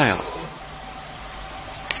exile.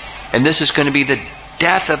 And this is going to be the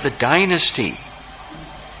death of the dynasty.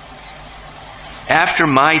 After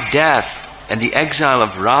my death and the exile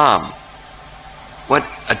of Ram, what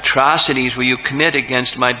atrocities will you commit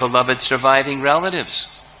against my beloved surviving relatives?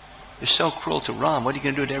 You're so cruel to Ram. What are you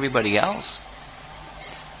going to do to everybody else?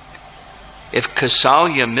 If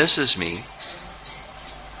Kaushalya misses me,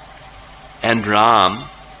 and Ram,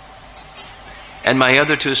 and my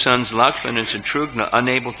other two sons, Lakshmana and Shatrughna,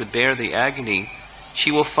 unable to bear the agony, she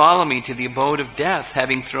will follow me to the abode of death,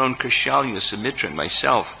 having thrown Kaushalya, Sumitra, and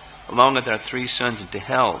myself, along with our three sons, into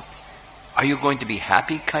hell. Are you going to be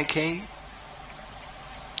happy, Kaikeyi?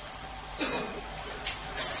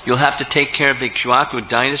 You'll have to take care of the Ikshvaku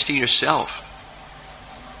dynasty yourself.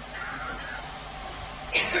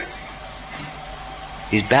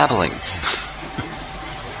 He's babbling.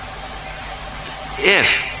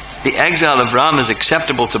 If the exile of Rama is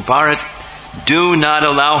acceptable to Bharat, do not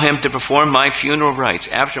allow him to perform my funeral rites.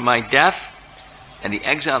 After my death and the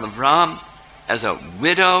exile of Ram, as a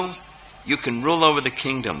widow, you can rule over the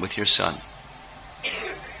kingdom with your son.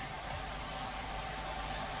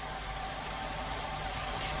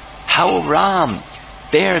 How will Ram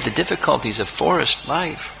bear the difficulties of forest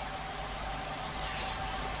life?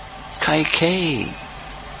 Kaikeyi,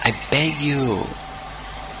 I beg you,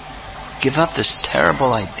 give up this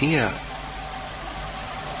terrible idea.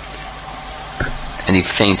 And he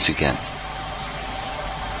faints again.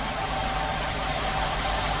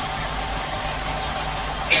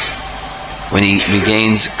 When he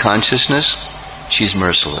regains consciousness, she's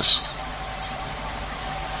merciless.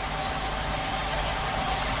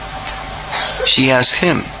 She asks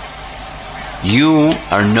him, you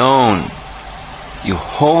are known, you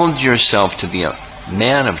hold yourself to be a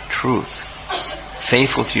man of truth,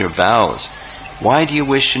 faithful to your vows. Why do you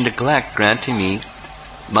wish to neglect granting me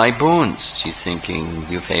my boons? She's thinking,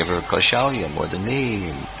 you favor Kaushalya more than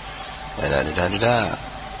me. And da-da-da-da-da-da.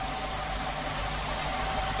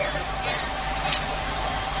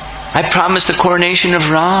 I promised the coronation of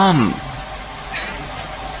Ram.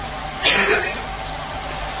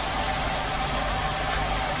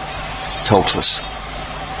 It's hopeless.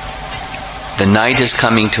 The night is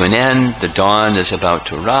coming to an end, the dawn is about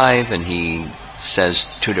to arrive, and he says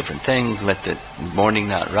two different things. Let the morning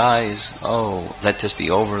not rise. Oh, let this be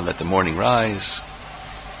over, let the morning rise.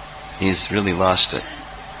 He's really lost it.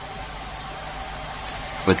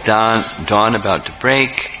 With dawn about to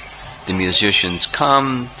break, the musicians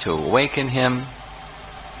come to awaken him.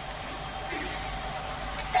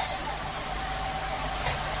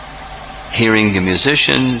 Hearing the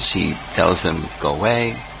musicians, he tells them, go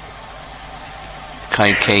away.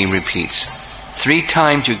 Kaikeyi repeats, 3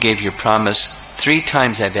 times you gave your promise, 3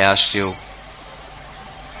 times I've asked you,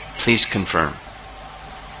 please confirm.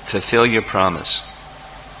 Fulfill your promise.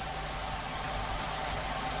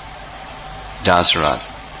 Dasarath,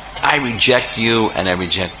 I reject you and I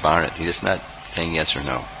reject Bharat. He's just not saying yes or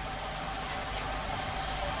no.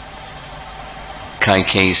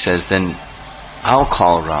 Kaikeyi says, then I'll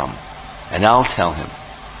call Ram and I'll tell him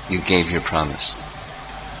you gave your promise.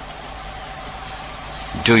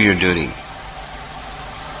 Do your duty.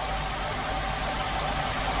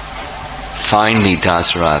 Finally,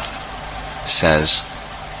 Dasarath says,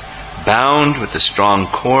 bound with the strong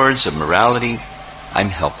cords of morality, I'm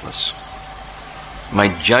helpless. My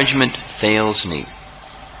judgment fails me,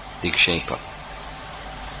 Vikshepa.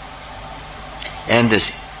 And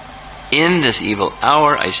in this evil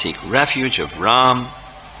hour I seek refuge of Ram.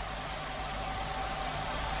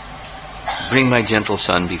 Bring my gentle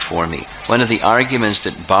son before me. One of the arguments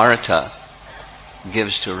that Bharata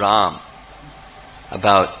gives to Ram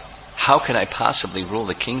about how could I possibly rule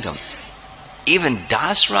the kingdom? Even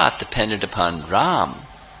Dasarath depended upon Ram.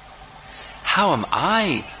 How am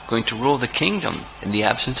I going to rule the kingdom in the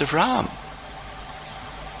absence of Ram?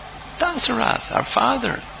 Dasarath, our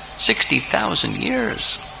father, 60,000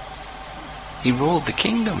 years. He ruled the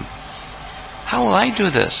kingdom. How will I do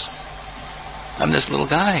this? I'm this little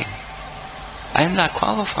guy. I am not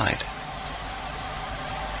qualified.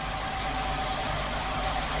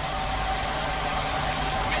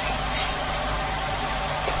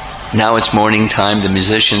 Now it's morning time. The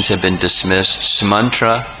musicians have been dismissed.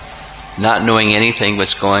 Sumantra, not knowing anything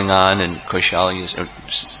what's going on in Kaushalya's or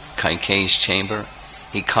Kaikeyi's chamber,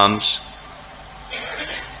 he comes.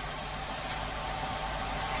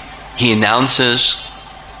 He announces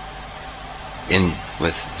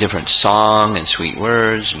with different song and sweet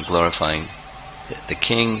words and glorifying the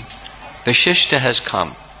king. Vashishta has come.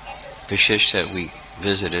 Vashishta, we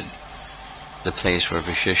visited the place where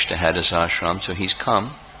Vashishta had his ashram, so he's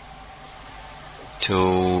come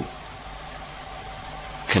to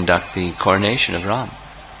conduct the coronation of Rama.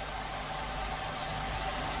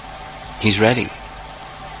 He's ready.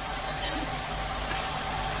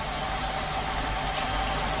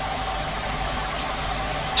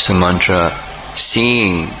 Sumantra,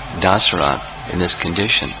 seeing Dasarath in this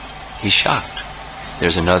condition, he's shocked.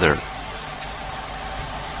 There's another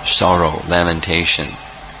sorrow, lamentation,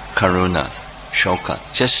 karuna, shoka.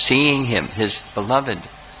 Just seeing him, his beloved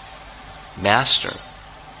master,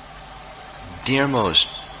 dearmost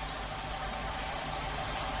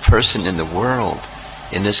person in the world,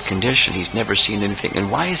 in this condition. He's never seen anything. And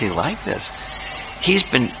why is he like this? He's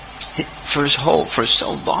been, for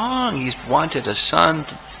so long, he's wanted a son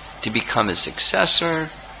to become his successor.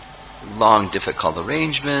 Long, difficult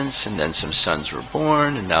arrangements, and then some sons were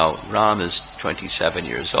born, and now Ram is 27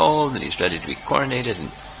 years old, and he's ready to be coronated, and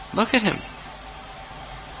look at him.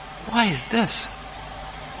 Why is this?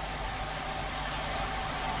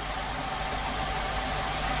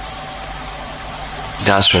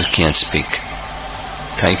 Dasarath can't speak.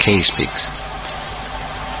 Kaikeyi speaks.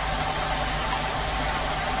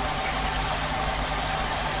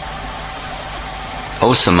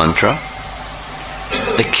 O Sumantra,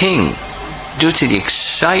 the king, due to the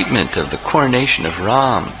excitement of the coronation of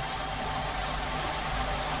Ram,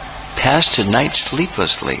 passed a night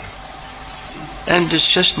sleeplessly and has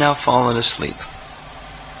just now fallen asleep.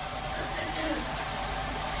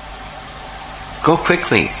 Go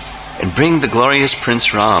quickly and bring the glorious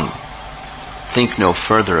Prince Ram. Think no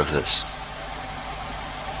further of this.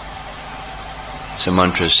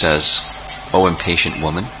 Sumantra says, O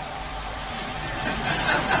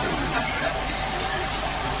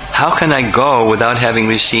how can I go without having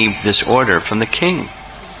received this order from the king?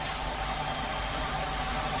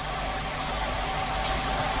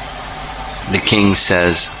 The king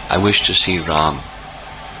says, I wish to see Ram.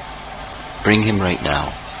 Bring him right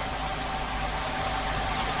now.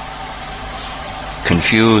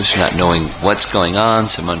 Confused, not knowing what's going on,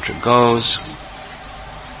 Sumantra goes.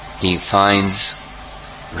 He finds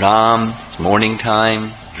Ram, it's morning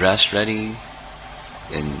time, dressed ready,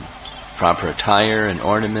 in proper attire and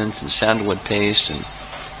ornaments and sandalwood paste, and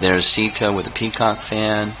there's Sita with a peacock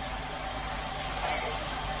fan,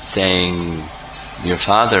 saying, your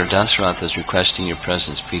father, Dasratha, is requesting your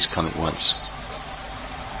presence, please come at once.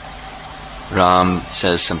 Ram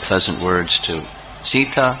says some pleasant words to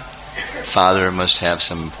Sita. Father must have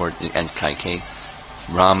some important, and Kaikeyi,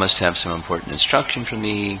 Ram must have some important instruction for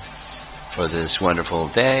me for this wonderful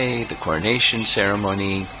day, the coronation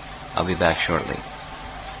ceremony. I'll be back shortly.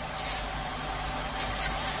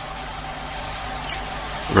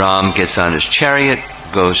 Ram gets on his chariot,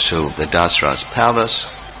 goes to the Dasratha's palace.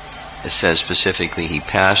 It says specifically he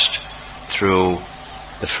passed through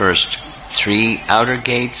the first 3 outer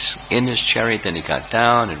gates in his chariot, then he got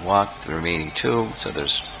down and walked the remaining 2, so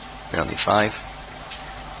there's apparently 5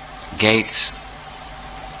 gates.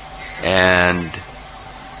 And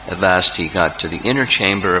at last he got to the inner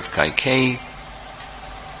chamber of Kaikeyi.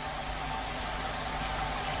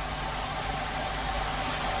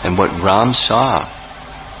 And what Ram saw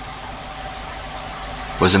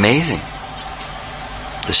was amazing.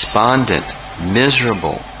 Despondent,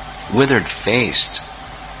 miserable, withered-faced.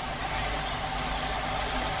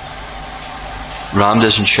 Ram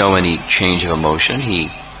doesn't show any change of emotion.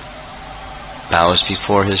 He bows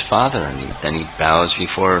before his father, and then he bows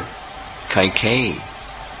before Kaikeyi.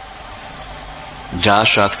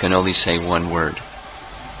 Dasratha can only say one word: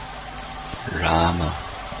 Rama.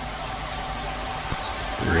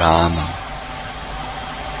 Rama.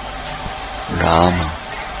 Rama.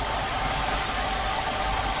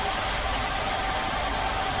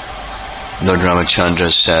 Lord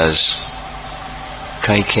Ramachandra says,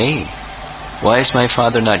 Kaikeyi, why is my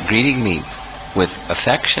father not greeting me with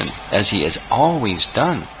affection as he has always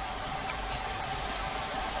done?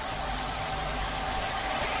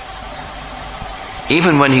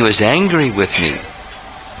 Even when he was angry with me,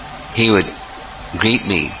 he would greet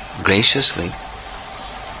me graciously.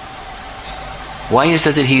 Why is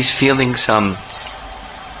it that he's feeling some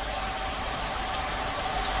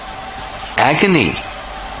agony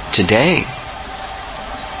today?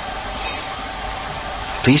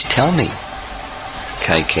 Please tell me,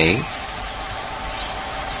 Kaikeyi.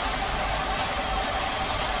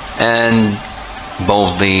 And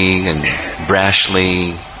boldly and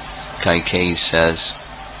brashly, Kaikeyi says,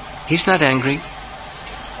 he's not angry,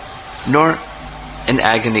 nor in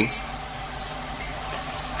agony.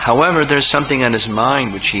 However, there's something on his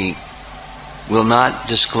mind which he will not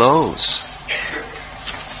disclose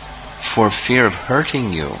for fear of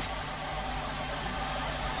hurting you.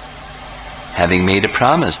 Having made a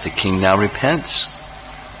promise, the king now repents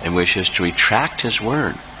and wishes to retract his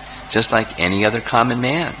word, just like any other common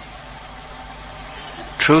man.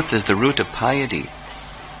 Truth is the root of piety.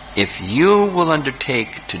 If you will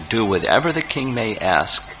undertake to do whatever the king may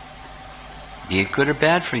ask, be it good or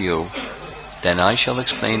bad for you, then I shall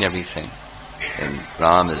explain everything. And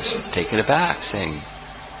Ram is taken aback, saying,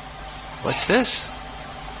 what's this?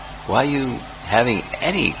 Why are you having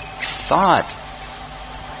any thought,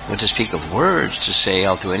 what to speak of words, to say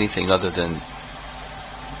I'll do anything other than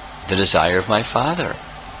the desire of my father?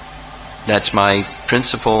 That's my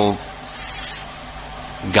principal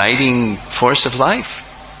guiding force of life.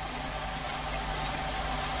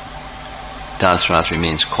 Dasratha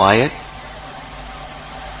remains quiet.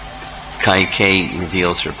 Kaikeyi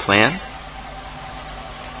reveals her plan.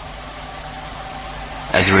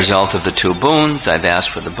 As a result of the 2 boons, I've asked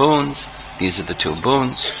for the boons. These are the 2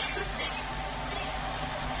 boons.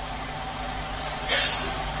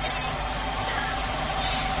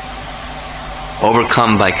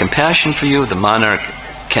 Overcome by compassion for you, the monarch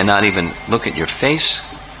cannot even look at your face.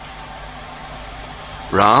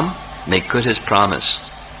 Ram, make good his promise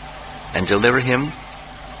and deliver him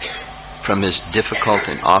from his difficult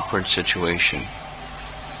and awkward situation.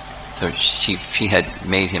 So she had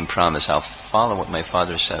made him promise, I'll follow what my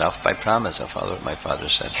father said. I promise I'll follow what my father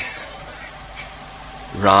said.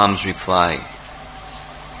 Ram's reply,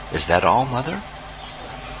 is that all, mother?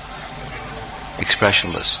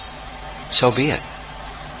 Expressionless. So be it.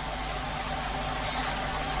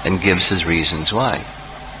 And gives his reasons why.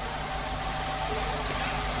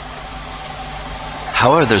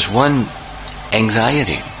 However, there's one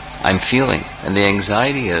anxiety I'm feeling, and the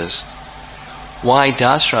anxiety is, why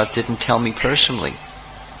Dasarath didn't tell me personally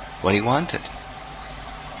what he wanted.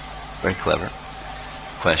 Very clever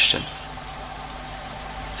question.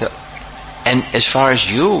 So, and as far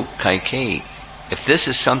as you, Kaikeyi, if this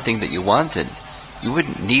is something that you wanted, you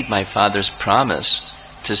wouldn't need my father's promise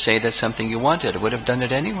to say that's something you wanted. I would have done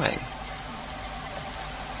it anyway.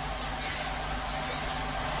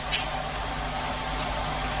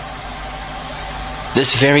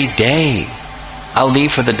 This very day, I'll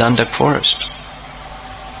leave for the Dandak forest.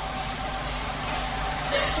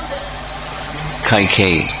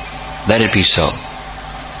 Kaikeyi, let it be so.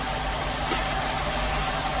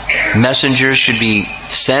 Messengers should be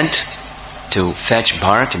sent to fetch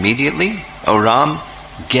Bharat immediately. O Ram,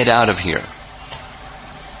 get out of here.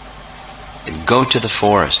 And go to the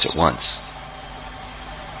forest at once,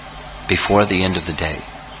 before the end of the day.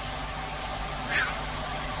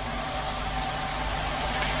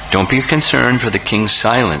 Don't be concerned for the king's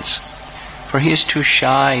silence, for he is too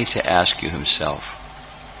shy to ask you himself.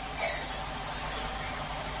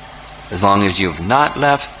 As long as you have not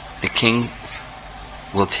left, the king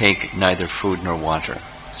will take neither food nor water.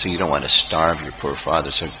 So you don't want to starve your poor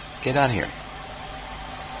father, so get out of here.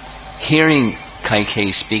 Hearing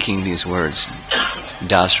Kaikeyi speaking these words,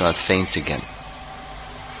 Dasarath faints again.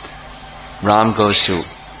 Ram goes to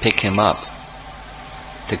pick him up,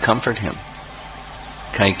 to comfort him.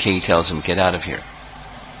 Kaikeyi tells him, get out of here.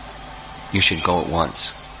 You should go at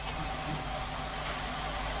once.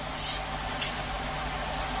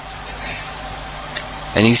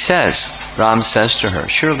 And he says, Ram says to her,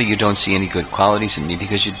 surely you don't see any good qualities in me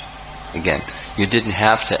because you didn't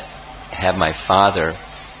have to have my father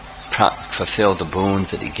fulfill the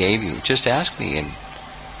boons that he gave you. Just ask me and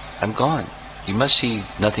I'm gone. You must see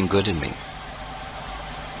nothing good in me.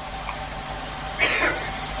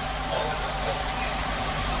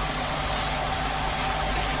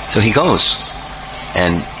 So he goes,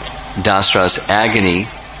 and Dasarath's agony,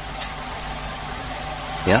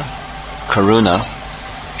 karuna,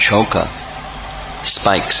 shoka,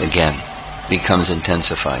 spikes again, becomes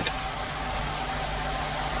intensified.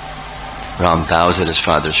 Ram bows at his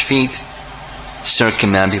father's feet,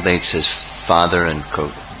 circumambulates his father and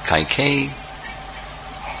Kaikeyi,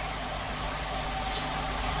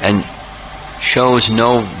 and shows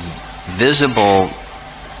no visible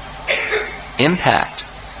impact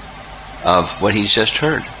of what he's just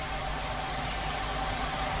heard.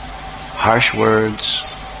 Harsh words,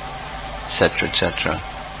 etc., etc.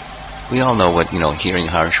 We all know what, hearing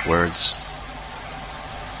harsh words,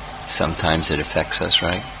 sometimes it affects us,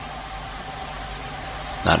 right?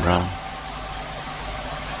 Not wrong.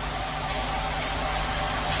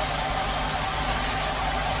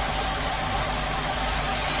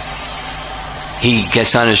 He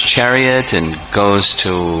gets on his chariot and goes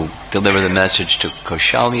to deliver the message to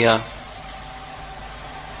Kaushalya.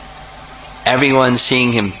 Everyone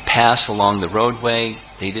seeing him pass along the roadway,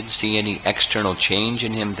 they didn't see any external change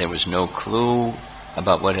in him. There was no clue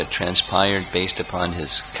about what had transpired based upon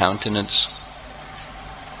his countenance.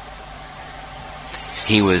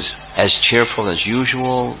 He was as cheerful as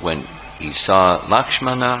usual when he saw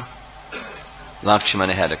Lakshmana.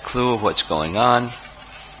 Lakshmana had a clue of what's going on.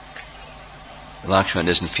 Lakshmana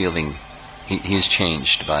isn't feeling, he's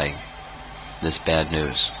changed by this bad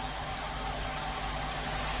news.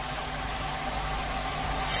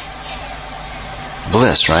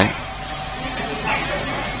 Bliss, right?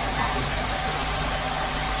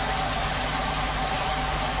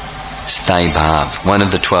 Sthai Bhav, one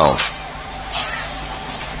of the 12.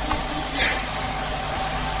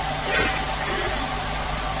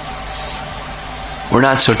 We're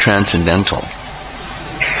not so transcendental.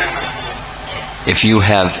 If you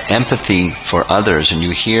have empathy for others and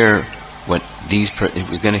you hear what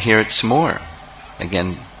we're going to hear it some more.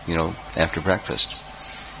 Again, after breakfast.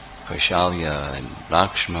 Kaushalya and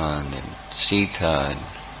Lakshman and Sita and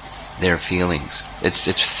their feelings.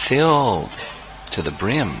 It's filled to the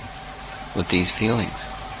brim with these feelings.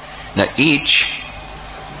 Now each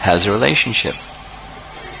has a relationship.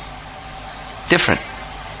 Different.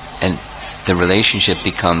 And the relationship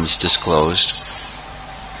becomes disclosed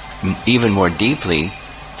even more deeply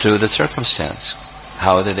through the circumstance.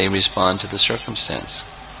 How do they respond to the circumstance?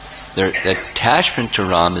 Their attachment to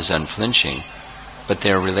Ram is unflinching, but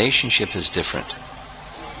their relationship is different.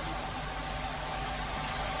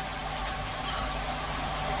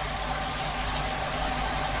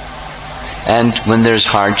 And when there's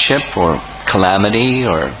hardship or calamity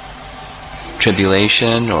or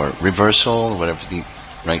tribulation or reversal, whatever the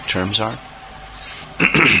right terms are,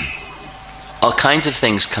 all kinds of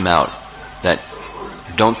things come out that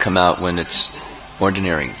don't come out when it's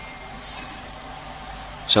ordinary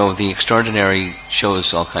So the extraordinary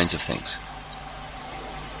shows all kinds of things.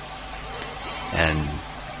 And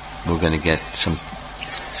we're going to get some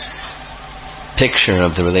picture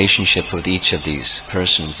of the relationship with each of these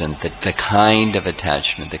persons and the kind of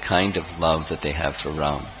attachment, the kind of love that they have for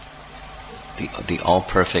Ram. The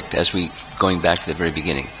all-perfect, as we, going back to the very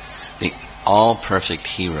beginning, the all-perfect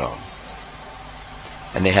hero.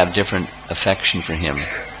 And they have different affection for him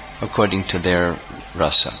according to their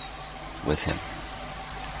rasa with him.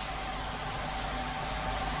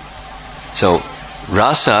 So,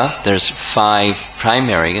 rasa, there's 5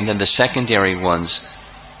 primary, and then the secondary ones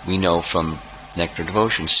we know from nectar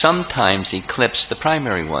devotion. Sometimes eclipse the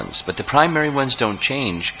primary ones, but the primary ones don't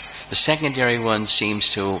change. The secondary ones seems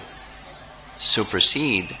to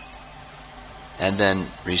supersede and then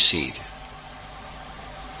recede.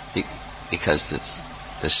 Because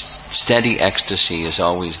the steady ecstasy is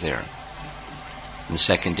always there. And the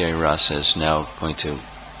secondary rasa is now going to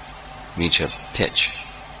reach a pitch.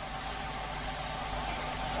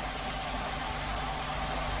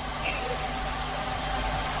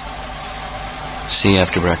 See you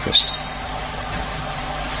after breakfast.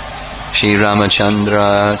 Shri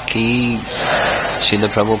Ramachandra ki, Srila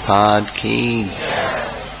Prabhupada ki,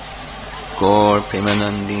 Gaur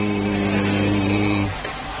Premanandi.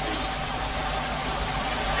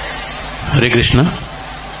 Hare Krishna.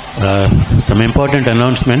 Some important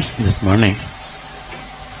announcements this morning.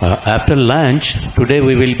 After lunch, today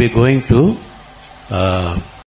we will be going to